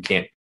need. If you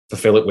can't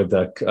fulfill it with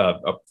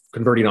a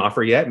converting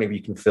offer yet, maybe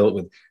you can fill it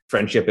with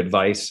friendship,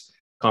 advice,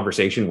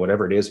 conversation,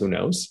 whatever it is. Who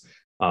knows?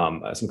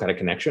 Some kind of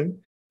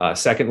connection.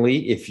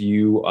 Secondly, if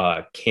you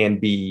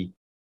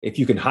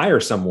can hire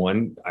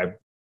someone,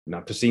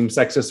 not to seem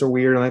sexist or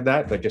weird like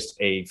that, but just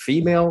a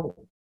female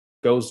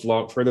goes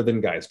further than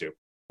guys do.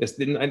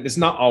 It's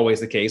not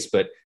always the case,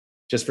 but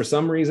just for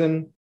some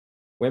reason,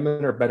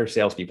 women are better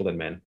salespeople than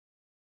men.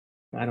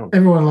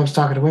 Everyone loves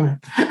talking to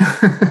women.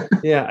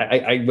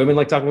 Yeah, women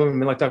like talking to women.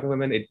 Men like talking to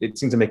women. It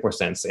seems to make more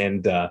sense.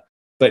 And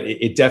but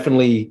it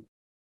definitely.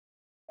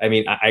 I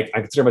mean, I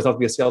consider myself to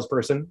be a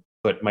salesperson,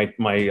 but my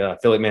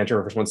affiliate manager,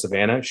 her first one,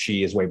 Savannah,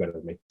 she is way better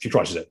than me. She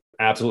crushes it,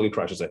 absolutely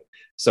crushes it.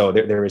 So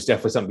there is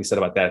definitely something to be said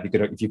about that.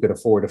 If you could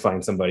afford to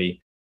find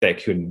somebody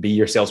that could be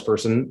your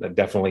salesperson,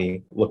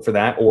 definitely look for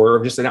that,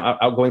 or just an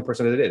outgoing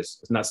person that it is.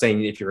 It's not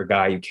saying if you're a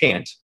guy, you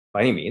can't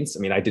by any means. I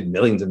mean, I did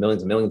millions and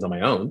millions and millions on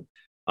my own,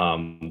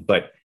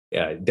 but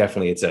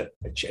definitely it's a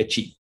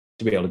cheat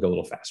to be able to go a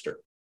little faster.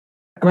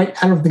 Right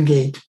out of the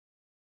gate,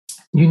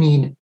 you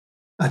need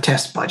a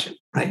test budget,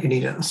 right? You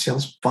need a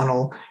sales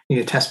funnel, you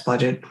need a test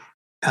budget.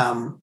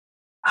 How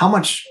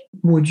much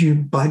would you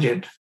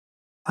budget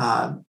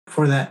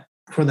for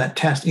that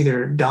test,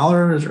 either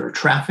dollars or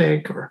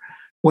traffic, or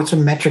what's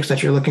some metrics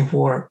that you're looking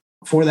for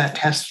that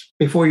test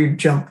before you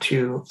jump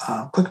to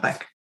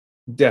ClickBank?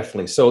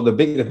 Definitely. So the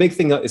big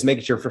thing is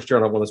making sure first you're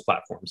on one of those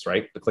platforms,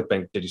 right? The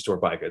ClickBank, Digistore,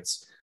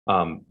 BuyGoods.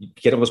 You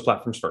get on those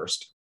platforms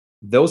first.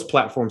 Those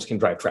platforms can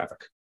drive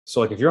traffic. So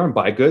like if you're on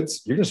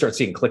BuyGoods, you're going to start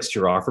seeing clicks to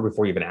your offer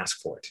before you even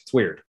ask for it. It's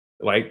weird,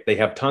 right? They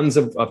have tons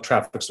of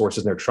traffic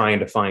sources and they're trying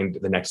to find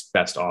the next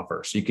best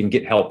offer. So you can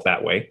get help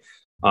that way.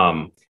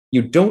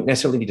 You don't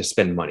necessarily need to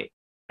spend money.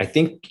 I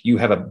think you'll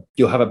have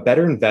a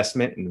better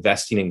investment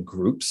investing in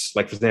groups.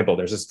 Like for example,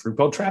 there's this group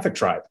called Traffic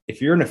Tribe.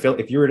 If you're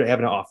to have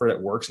an offer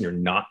that works and you're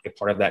not a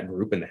part of that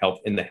group in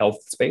the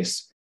health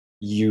space,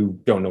 you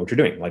don't know what you're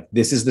doing. Like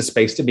this is the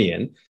space to be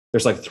in.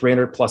 There's like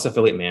 300 plus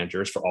affiliate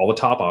managers for all the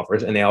top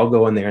offers, and they all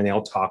go in there and they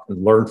all talk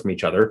and learn from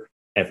each other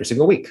every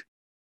single week,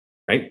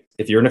 right?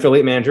 If you're an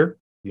affiliate manager,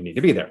 you need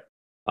to be there.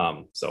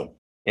 So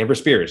Amber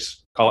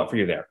Spears, call it for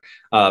you there.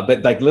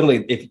 But like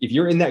literally, if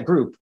you're in that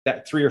group,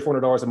 that $300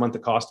 or $400 a month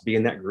it costs to be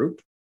in that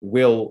group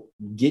will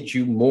get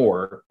you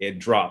more in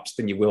drops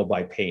than you will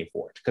by paying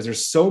for it. Because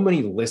there's so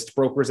many list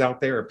brokers out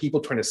there, or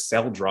people trying to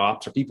sell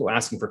drops, or people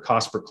asking for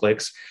cost per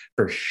clicks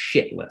for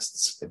shit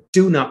lists that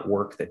do not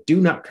work, that do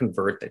not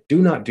convert, that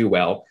do not do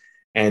well.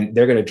 And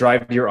they're going to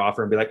drive to your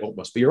offer and be like, oh, it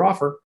must be your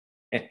offer.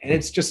 And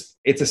it's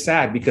a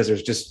sad, because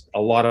there's just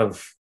a lot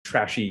of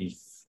trashy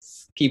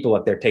people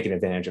out there taking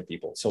advantage of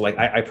people. So like,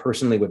 I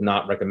personally would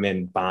not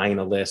recommend buying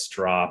a list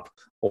drop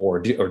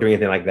or doing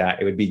anything like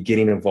that. It would be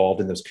getting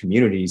involved in those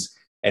communities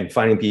and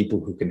finding people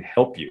who can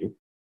help you,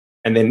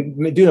 and then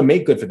doing a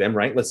make good for them,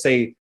 right? Let's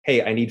say,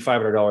 hey, I need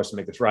 $500 to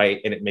make this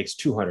right, and it makes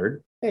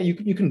 200. Hey,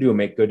 you can do a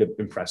make good to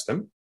impress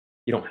them.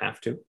 You don't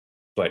have to,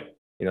 but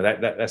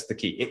that's the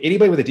key.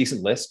 Anybody with a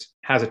decent list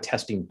has a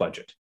testing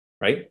budget,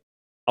 right?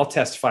 I'll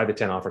test 5 to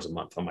 10 offers a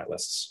month on my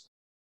lists.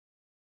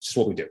 It's just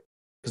what we do.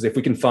 Because if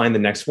we can find the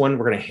next one,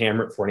 we're going to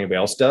hammer it before anybody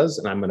else does,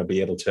 and I'm going to be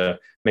able to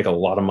make a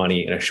lot of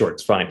money in a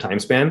short time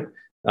span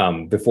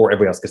before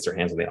everybody else gets their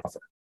hands on the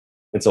offer.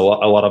 And so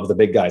a lot of the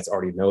big guys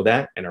already know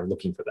that and are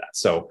looking for that.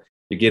 So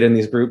you get in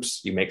these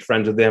groups, you make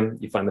friends with them,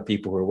 you find the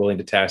people who are willing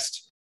to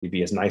test, you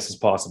be as nice as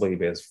possible, you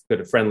be as good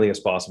and friendly as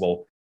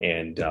possible,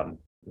 and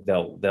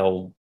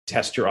they'll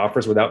test your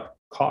offers without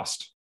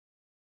cost.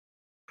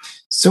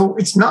 So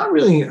it's not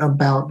really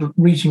about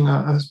reaching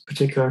a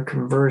particular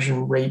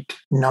conversion rate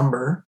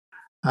number,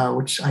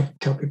 which I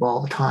tell people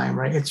all the time,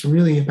 right? It's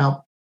really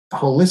about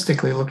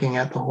holistically looking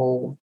at the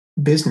whole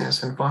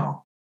business and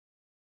funnel.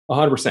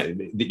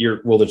 100%.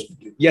 There's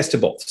yes to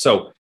both.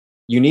 So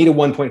you need a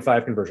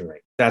 1.5 conversion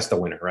rate. That's the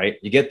winner, right?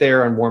 You get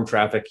there on warm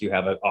traffic, you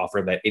have an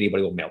offer that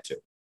anybody will mail to.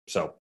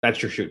 So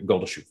that's your goal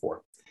to shoot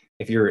for.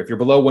 If you're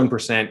below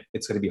 1%,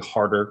 it's going to be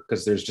harder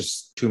because there's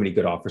just too many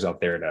good offers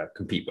out there to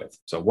compete with.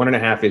 So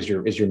 1.5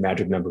 is your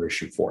magic number to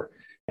shoot for,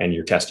 and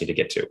you're testing to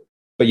get to.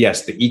 But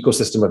yes, the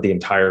ecosystem of the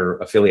entire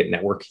affiliate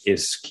network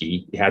is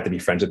key. You have to be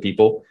friends with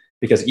people,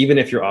 because even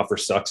if your offer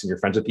sucks and you're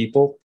friends with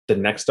people, the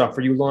next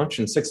offer you launch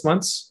in 6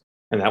 months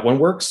and that one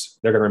works,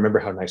 they're going to remember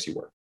how nice you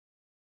were,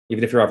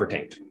 even if your offer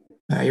tanked.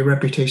 Your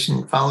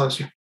reputation follows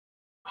you.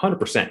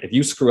 100%. If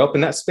you screw up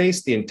in that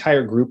space, the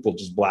entire group will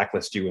just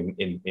blacklist you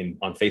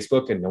on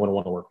Facebook, and no one will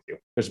want to work with you.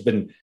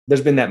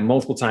 There's been that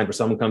multiple times where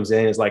someone comes in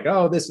and is like,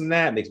 oh, this and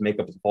that, and they make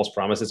up false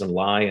promises and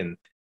lie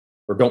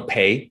or don't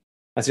pay.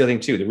 That's the other thing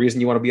too. The reason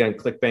you want to be on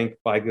ClickBank,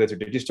 BuyGoods, or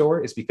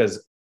Digistore is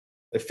because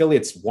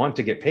affiliates want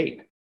to get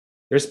paid.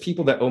 There's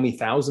people that owe me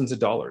thousands of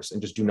dollars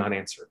and just do not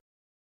answer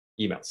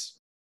emails.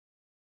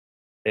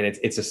 And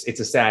it's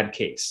a sad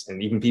case.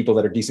 And even people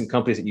that are decent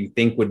companies that you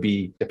think would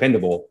be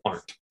dependable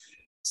aren't.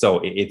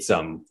 So it's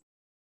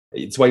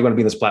why you want to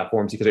be in those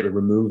platforms, because it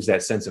removes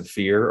that sense of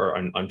fear or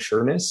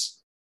unsureness.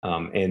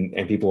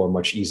 And people are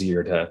much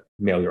easier to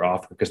mail your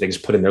offer because they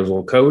just put in their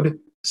little code,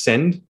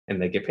 send,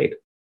 and they get paid.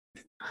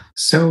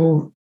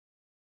 So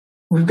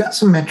we've got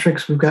some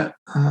metrics. We've got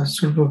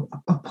sort of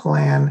a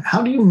plan.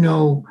 How do you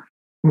know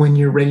when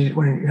you're ready,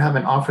 when you have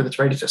an offer that's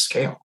ready to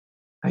scale?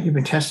 You've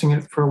been testing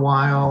it for a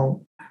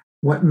while.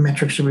 What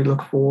metrics should we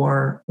look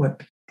for?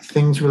 What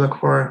things we look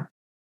for?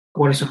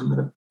 What are some of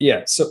the...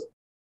 Yeah, so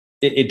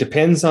it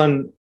depends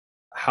on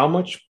how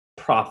much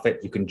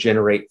profit you can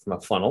generate from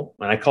a funnel.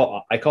 And I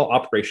call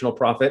operational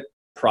profit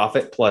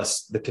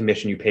plus the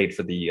commission you paid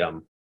for the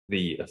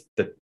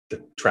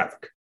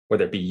traffic,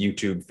 whether it be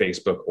YouTube,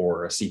 Facebook,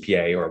 or a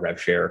CPA or a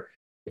rev share.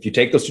 If you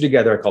take those two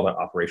together, I call that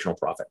operational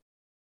profit.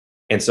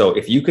 And so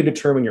if you could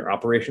determine your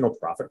operational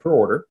profit per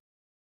order,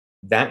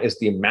 that is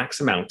the max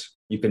amount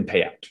you can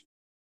pay out.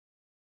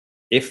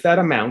 If that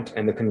amount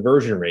and the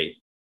conversion rate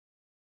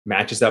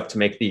matches up to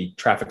make the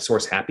traffic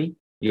source happy,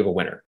 you have a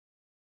winner.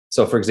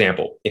 So for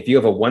example, if you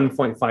have a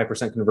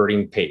 1.5%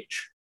 converting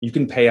page, you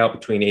can pay out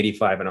between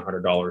 $85 and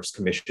 $100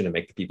 commission to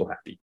make the people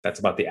happy. That's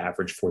about the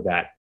average for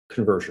that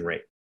conversion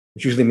rate,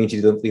 which usually means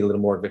you need a little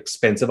more of an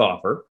expensive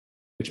offer,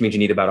 which means you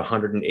need about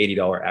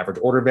 $180 average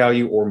order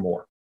value or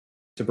more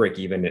to break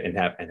even and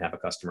have a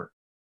customer.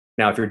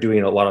 Now, if you're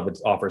doing a lot of the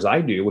offers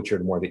I do, which are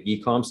more the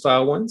e-com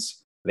style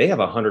ones, they have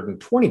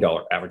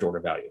 $120 average order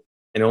value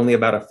and only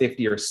about a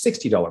 $50 or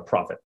 $60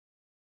 profit,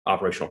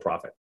 operational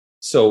profit.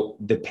 So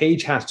the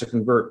page has to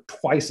convert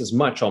twice as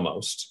much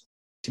almost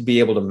to be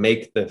able to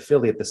make the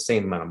affiliate the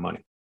same amount of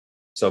money.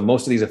 So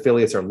most of these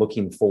affiliates are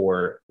looking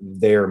for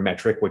their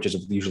metric, which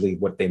is usually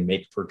what they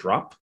make per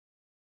drop.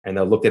 And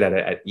they'll look at it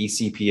at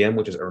ECPM,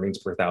 which is earnings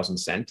per 1,000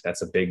 cent.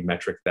 That's a big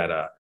metric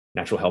that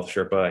Natural Health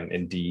Sherpa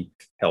and Dee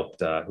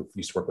helped, who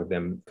used to work with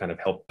them, kind of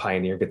help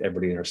pioneer, get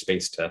everybody in our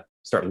space to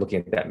start looking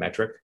at that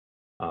metric.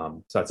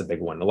 So that's a big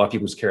one. A lot of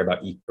people just care about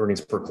earnings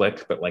per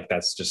click, but like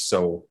that's just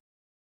so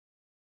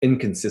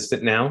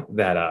inconsistent now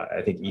that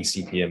I think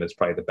ECPM is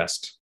probably the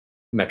best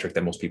metric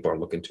that most people are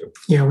looking to.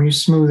 Yeah, when you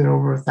smooth it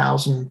over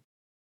 1,000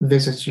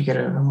 visits, you get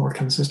a more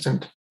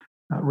consistent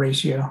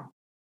ratio.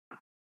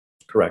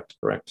 Correct.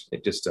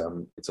 It just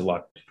it's a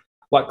lot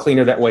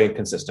cleaner that way and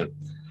consistent.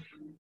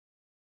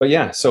 But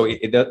yeah, so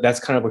that's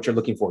kind of what you're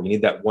looking for. You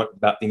need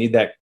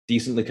that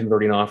decently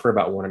converting offer,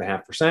 about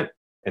 1.5%.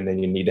 And then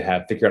you need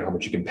to figure out how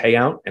much you can pay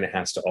out, and it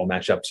has to all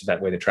match up so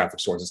that way the traffic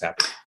source is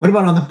happy. What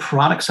about on the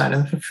product side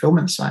and the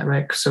fulfillment side,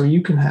 right? So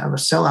you can have a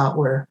sellout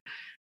where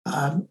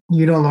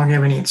you no longer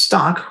have any in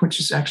stock, which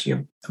is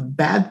actually a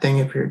bad thing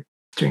if you're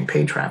doing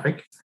paid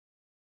traffic.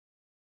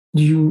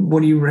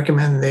 What do you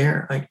recommend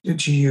there? Like,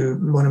 do you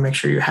want to make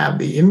sure you have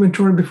the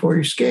inventory before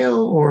you scale,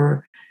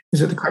 or is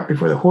it the cart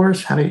before the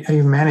horse? How do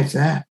you manage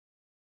that?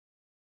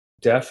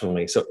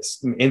 Definitely. So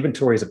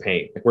inventory is a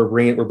pain. Like we're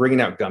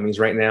bringing out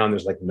gummies right now, and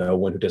there's like no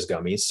one who does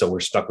gummies. So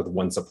we're stuck with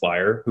one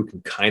supplier who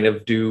can kind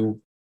of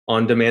do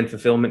on-demand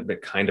fulfillment,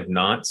 but kind of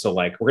not. So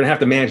like we're going to have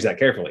to manage that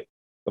carefully.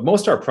 But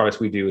most of our products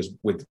we do is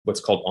with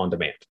what's called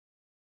on-demand.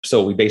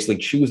 So we basically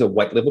choose a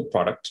white label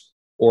product,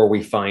 or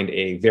we find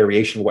a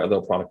variation of white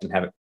label product and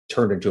have it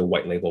turned into a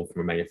white label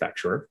from a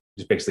manufacturer.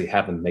 Just basically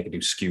have them make a new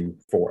SKU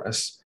for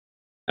us.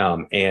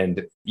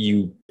 And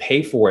you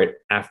pay for it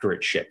after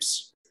it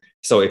ships.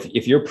 So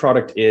if your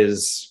product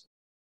is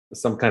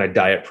some kind of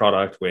diet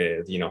product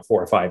with 4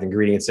 or 5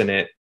 ingredients in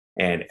it,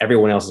 and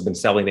everyone else has been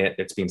selling it,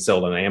 it's being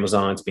sold on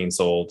Amazon, it's being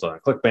sold on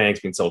ClickBank, it's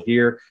being sold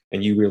here,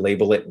 and you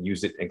relabel it and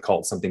use it and call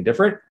it something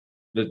different,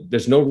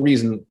 there's no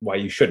reason why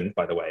you shouldn't.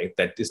 By the way,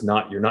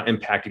 you're not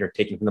impacting or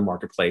taking from the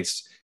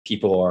marketplace.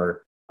 People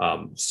are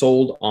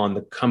sold on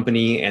the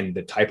company and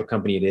the type of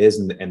company it is,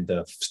 and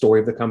the story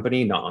of the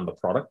company, not on the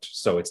product.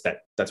 So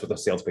that's what the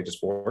sales page is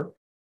for.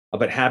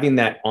 But having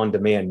that on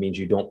demand means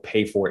you don't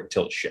pay for it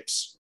until it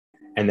ships,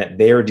 and that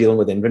they're dealing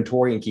with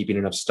inventory and keeping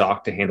enough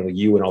stock to handle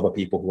you and all the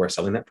people who are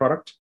selling that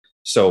product.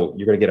 So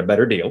you're going to get a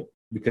better deal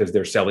because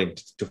they're selling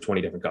to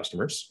 20 different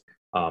customers.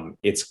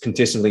 It's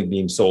consistently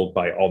being sold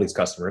by all these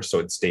customers, so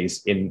it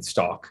stays in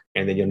stock,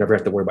 and then you'll never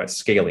have to worry about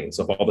scaling.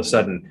 So if all of a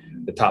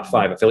sudden the top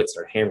 5 affiliates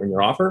start hammering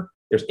your offer,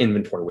 there's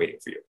inventory waiting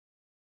for you.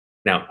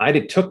 Now,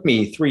 it took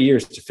me 3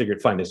 years to figure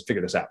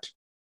this out.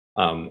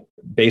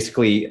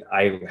 Basically,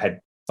 I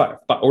had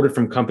ordered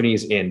from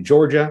companies in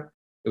Georgia.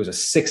 It was a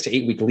 6 to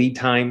 8 week lead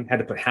time. Had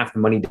to put half the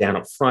money down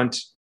up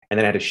front, and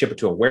then I had to ship it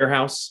to a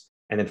warehouse.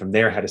 And then from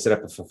there, I had to set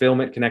up a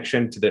fulfillment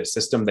connection to the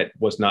system that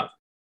was not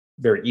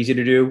very easy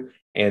to do,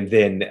 and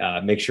then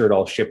make sure it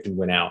all shipped and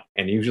went out.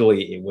 And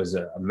usually it was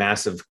a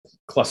massive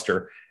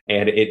cluster,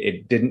 and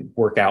it didn't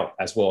work out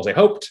as well as I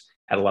hoped.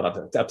 Had a lot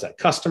of upset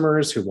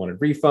customers who wanted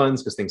refunds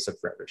because things took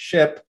forever to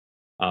ship.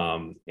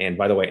 And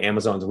by the way,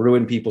 Amazon's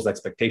ruined people's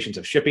expectations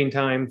of shipping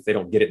time. If they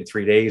don't get it in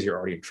 3 days, you're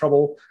already in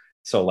trouble.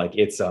 So like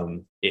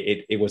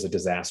it was a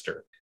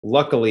disaster.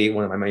 Luckily,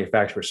 one of my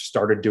manufacturers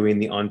started doing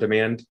the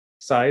on-demand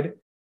side.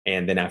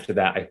 And then after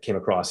that, I came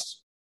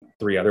across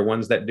 3 other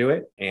ones that do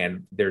it.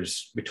 And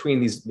there's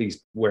between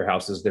these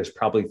warehouses, there's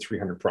probably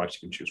 300 products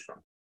you can choose from.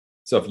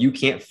 So if you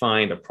can't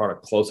find a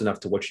product close enough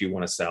to what you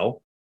want to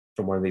sell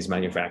from one of these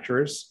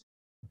manufacturers,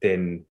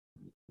 then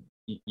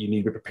you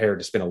need to be prepared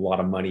to spend a lot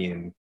of money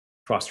and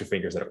cross your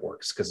fingers that it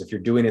works. Because if you're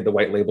doing it the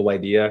white label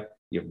idea,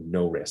 you have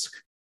no risk.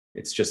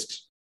 It's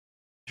just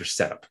your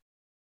setup,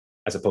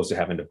 as opposed to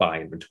having to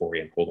buy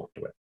inventory and hold on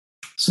to it.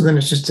 So then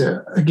it's just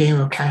a game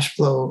of cash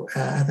flow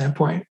at that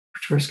point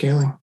for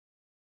scaling.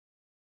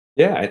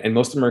 Yeah, and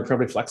most of them are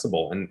incredibly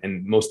flexible,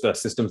 and most of the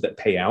systems that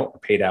pay out are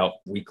paid out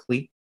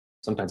weekly,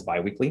 sometimes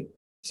bi-weekly.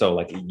 So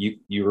like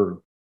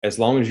you're as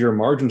long as your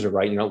margins are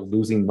right, you're not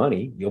losing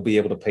money, you'll be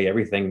able to pay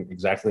everything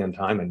exactly on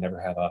time and never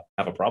have a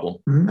problem.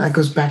 That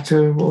goes back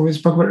to what we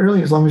spoke about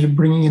earlier. As long as you're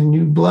bringing in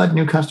new blood,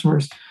 new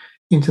customers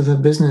into the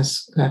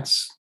business,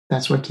 that's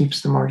what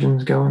keeps the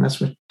margins going. That's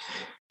what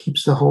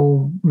keeps the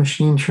whole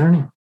machine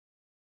churning.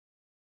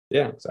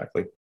 Yeah,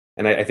 exactly.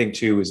 And I think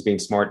too is being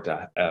smart,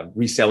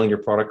 reselling your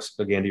products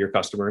again to your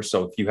customers.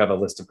 So if you have a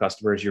list of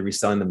customers, you're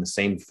reselling them the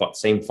same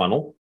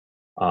funnel,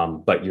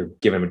 but you're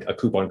giving them a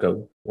coupon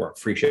code or a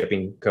free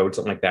shipping code,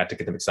 something like that, to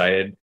get them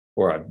excited,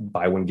 or a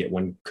buy one get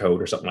one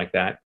code or something like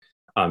that.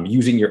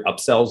 Using your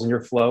upsells in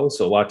your flow.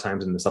 So a lot of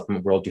times in the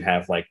supplement world, you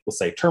have like, we'll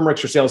say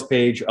turmeric's your sales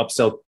page.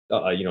 Upsell,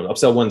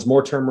 upsell 1's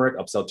more turmeric.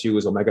 Upsell 2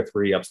 is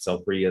omega-3.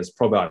 Upsell 3 is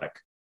probiotic.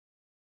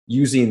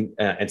 Using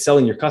and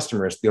selling your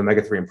customers the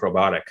omega-3 and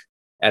probiotic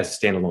as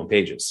standalone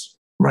pages.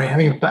 Right,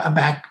 having a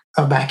back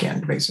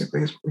end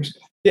basically is what you're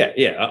saying. Yeah.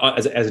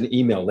 As an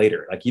email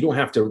later, like you don't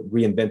have to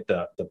reinvent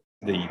the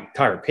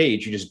entire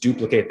page. You just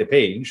duplicate the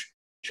page,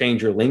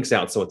 change your links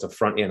out so it's a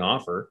front end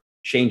offer,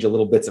 change a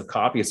little bits of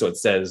copy so it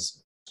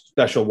says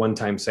special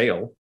one-time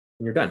sale,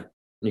 and you're done.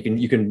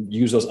 You can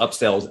use those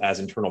upsells as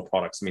internal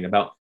products. I mean,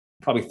 about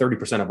probably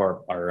 30% of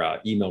our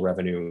email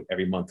revenue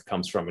every month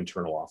comes from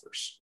internal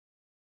offers.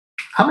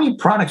 How many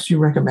products do you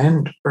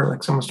recommend for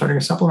like someone starting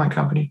a supplement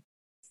company?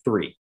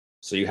 3.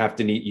 So you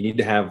need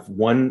to have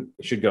one.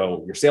 It should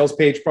go your sales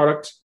page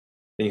product.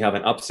 Then you have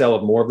an upsell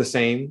of more of the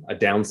same, a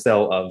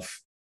downsell of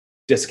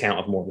discount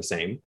of more of the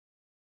same.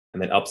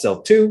 And then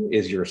upsell 2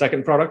 is your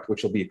second product,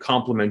 which will be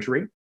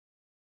complementary.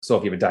 So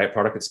if you have a diet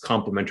product, it's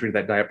complementary to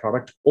that diet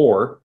product,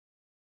 or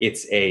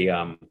it's a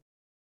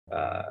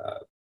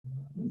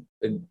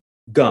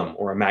gum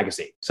or a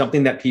magazine,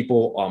 something that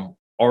people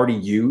already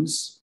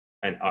use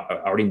and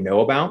already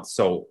know about.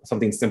 So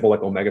something simple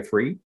like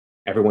omega-3,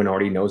 everyone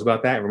already knows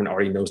about that. Everyone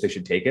already knows they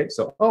should take it.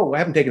 So, I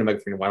haven't taken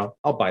omega-3 in a while.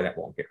 I'll buy that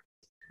one here.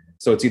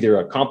 So it's either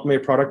a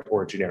complementary product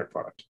or a generic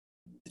product.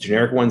 The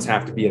generic ones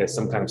have to be at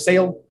some kind of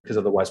sale, because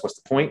otherwise, what's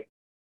the point?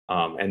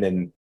 And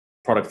then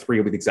product 3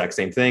 will be the exact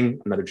same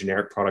thing, another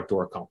generic product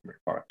or a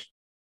complementary product.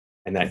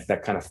 And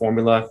that kind of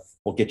formula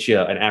will get you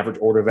an average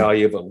order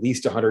value of at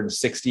least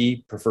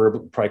 160,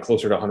 preferably probably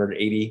closer to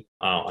 180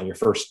 on your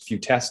first few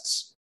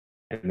tests.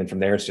 And then from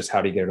there, it's just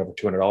how do you get it over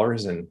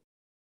 $200 and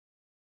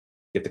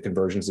get the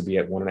conversions to be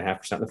at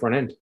 1.5% in the front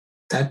end.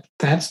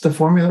 That's the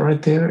formula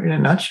right there in a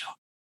nutshell.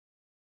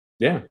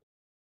 Yeah.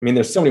 I mean,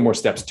 there's so many more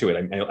steps to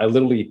it. I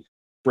literally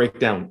break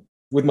down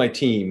with my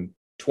team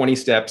 20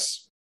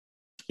 steps.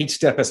 Each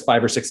step has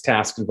 5 or 6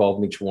 tasks involved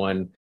in each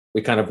one.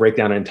 We kind of break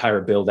down an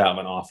entire build out of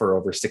an offer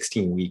over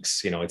 16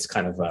 weeks. It's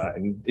kind of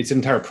it's an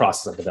entire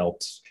process I've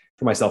developed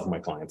for myself and my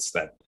clients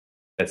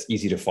that's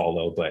easy to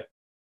follow, but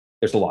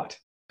there's a lot.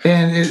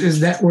 And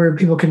is that where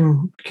people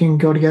can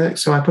go together?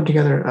 So I put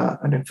together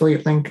an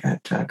affiliate link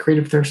at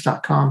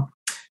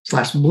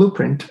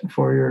creativethirst.com/blueprint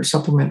for your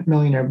supplement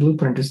millionaire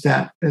blueprint. Is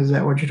that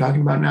what you're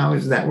talking about now?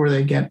 Is that where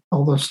they get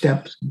all those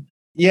steps?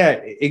 Yeah,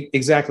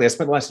 exactly. I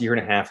spent the last year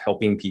and a half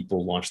helping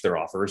people launch their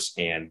offers,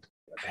 and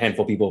a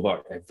handful of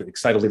people have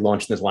excitedly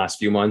launched in this last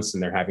few months,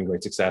 and they're having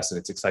great success, and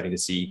it's exciting to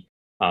see.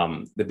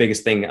 The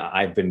biggest thing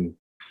I've been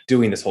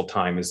doing this whole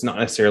time is not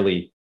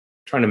necessarily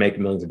trying to make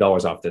millions of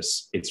dollars off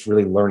this. It's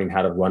really learning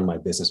how to run my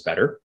business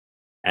better.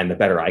 And the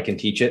better I can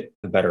teach it,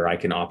 the better I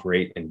can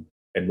operate and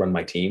run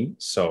my team.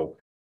 So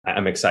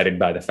I'm excited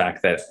by the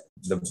fact that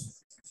the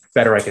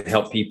better I can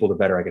help people, the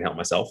better I can help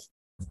myself.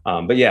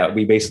 But yeah,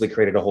 we basically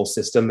created a whole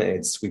system.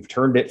 We've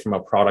turned it from a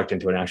product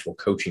into an actual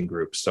coaching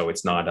group. So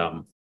it's not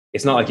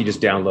like you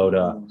just download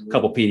a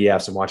couple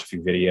PDFs and watch a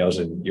few videos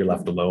and you're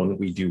left alone.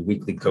 We do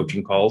weekly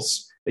coaching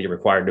calls that you're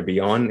required to be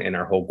on. And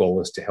our whole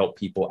goal is to help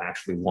people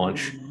actually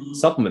launch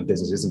supplement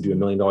businesses and do $1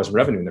 million in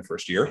revenue in their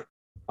first year.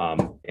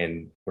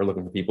 And we're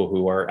looking for people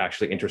who are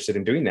actually interested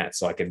in doing that.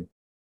 So I can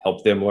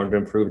help them learn to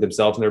improve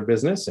themselves in their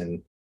business.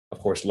 And of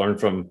course, learn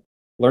from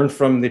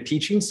the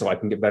teaching so I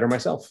can get better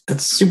myself.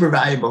 That's super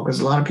valuable because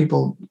a lot of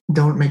people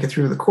don't make it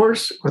through the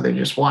course or they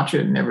just watch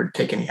it and never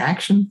take any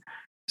action.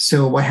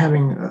 So by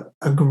having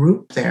a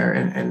group there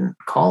and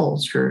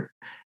calls, you're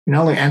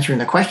not only answering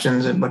the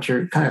questions, but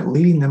you're kind of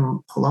leading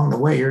them along the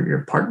way.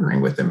 You're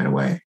partnering with them in a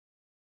way.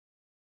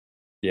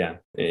 Yeah,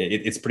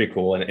 it's pretty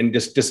cool. And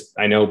just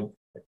I know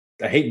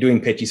I hate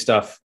doing pitchy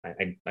stuff.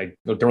 I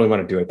don't really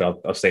want to do it,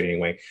 but I'll say it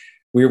anyway.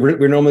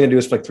 We're normally going to do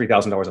this for like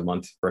 $3,000 a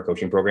month for a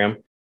coaching program.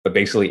 But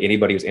basically,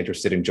 anybody who's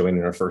interested in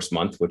joining our first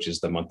month, which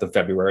is the month of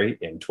February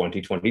in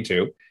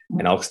 2022,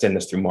 and I'll extend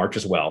this through March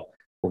as well,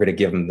 we're going to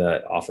give them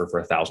the offer for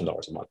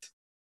 $1,000 a month.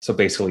 So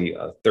basically,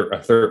 a third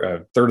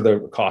of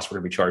the cost we're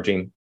going to be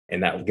charging,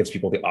 and that gives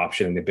people the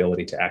option and the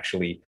ability to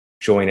actually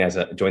join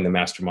the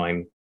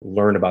mastermind,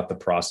 learn about the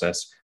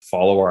process,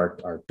 follow our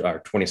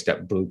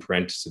 20-step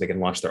blueprint, so they can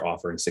launch their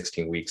offer in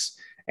 16 weeks.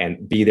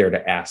 And be there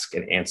to ask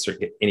and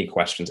get any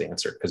questions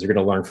answered. Because you're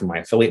going to learn from my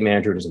affiliate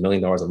manager, who's $1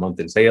 million a month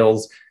in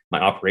sales, my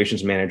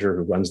operations manager,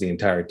 who runs the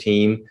entire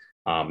team.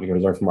 You're going to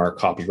learn from our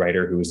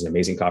copywriter, who is an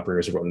amazing copywriter,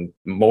 who's written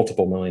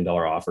multiple $1 million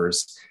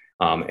offers.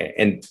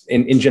 And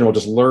in general,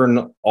 just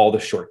learn all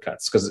the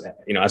shortcuts. Because,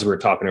 as we were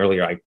talking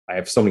earlier, I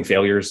have so many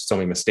failures, so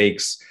many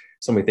mistakes,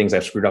 so many things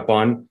I've screwed up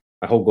on.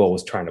 My whole goal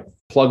was trying to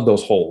plug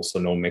those holes so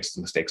no one makes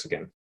the mistakes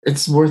again.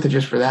 It's worth it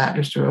just for that,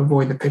 just to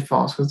avoid the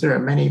pitfalls, because there are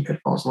many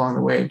pitfalls along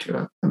the way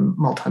to a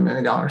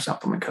multi-million-dollar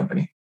supplement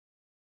company.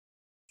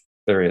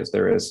 There is.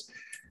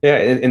 Yeah,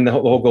 and the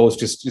whole goal is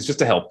just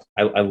to help.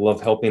 I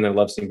love helping. I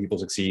love seeing people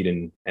succeed,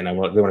 and we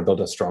want to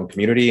build a strong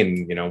community.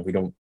 And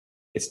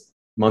it's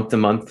month to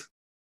month.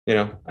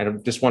 I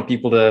don't just want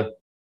people to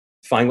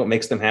find what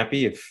makes them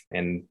happy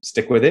and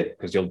stick with it,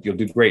 because you'll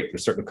do great.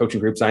 There's certain coaching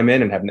groups I'm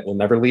in and will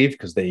never leave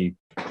because they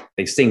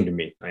sing to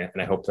me,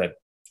 and I hope that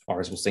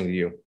ours will sing to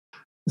you.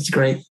 That's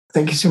great.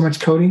 Thank you so much,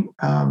 Cody.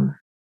 I'll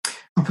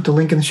put the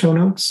link in the show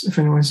notes if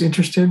anyone's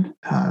interested.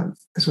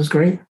 This was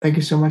great. Thank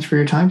you so much for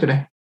your time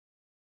today.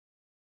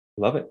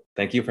 Love it.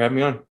 Thank you for having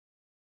me on.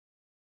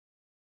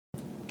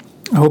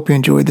 I hope you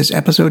enjoyed this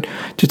episode.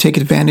 To take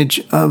advantage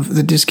of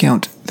the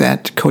discount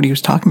that Cody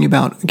was talking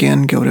about,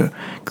 again, go to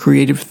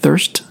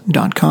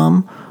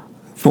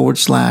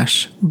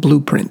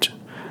creativethirst.com/blueprint.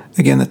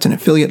 Again, that's an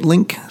affiliate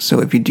link,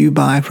 so if you do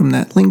buy from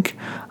that link,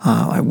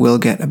 I will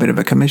get a bit of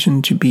a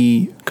commission, to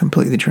be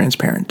completely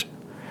transparent.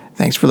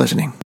 Thanks for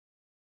listening.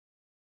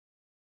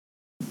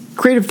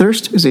 Creative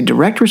Thirst is a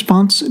direct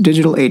response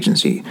digital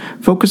agency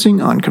focusing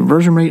on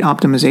conversion rate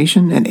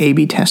optimization and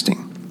A/B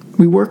testing.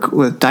 We work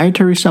with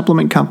dietary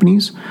supplement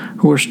companies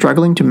who are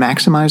struggling to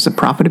maximize the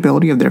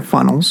profitability of their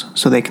funnels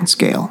so they can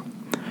scale.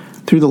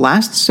 Through the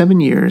last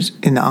 7 years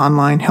in the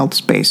online health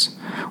space,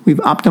 we've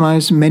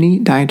optimized many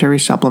dietary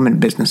supplement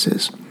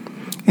businesses.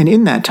 And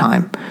in that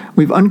time,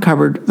 we've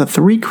uncovered the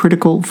 3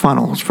 critical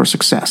funnels for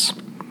success.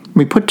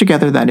 We put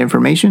together that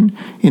information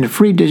in a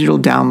free digital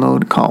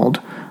download called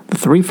The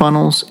 3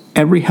 Funnels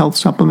Every Health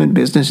Supplement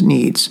Business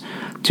Needs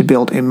to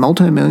Build a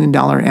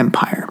Multi-Million-Dollar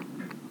Empire.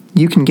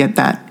 You can get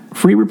that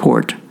free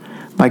report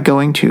by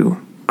going to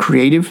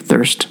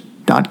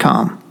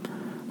creativethirst.com.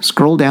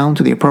 Scroll down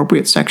to the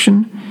appropriate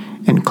section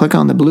and click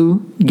on the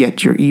blue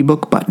Get Your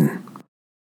ebook button.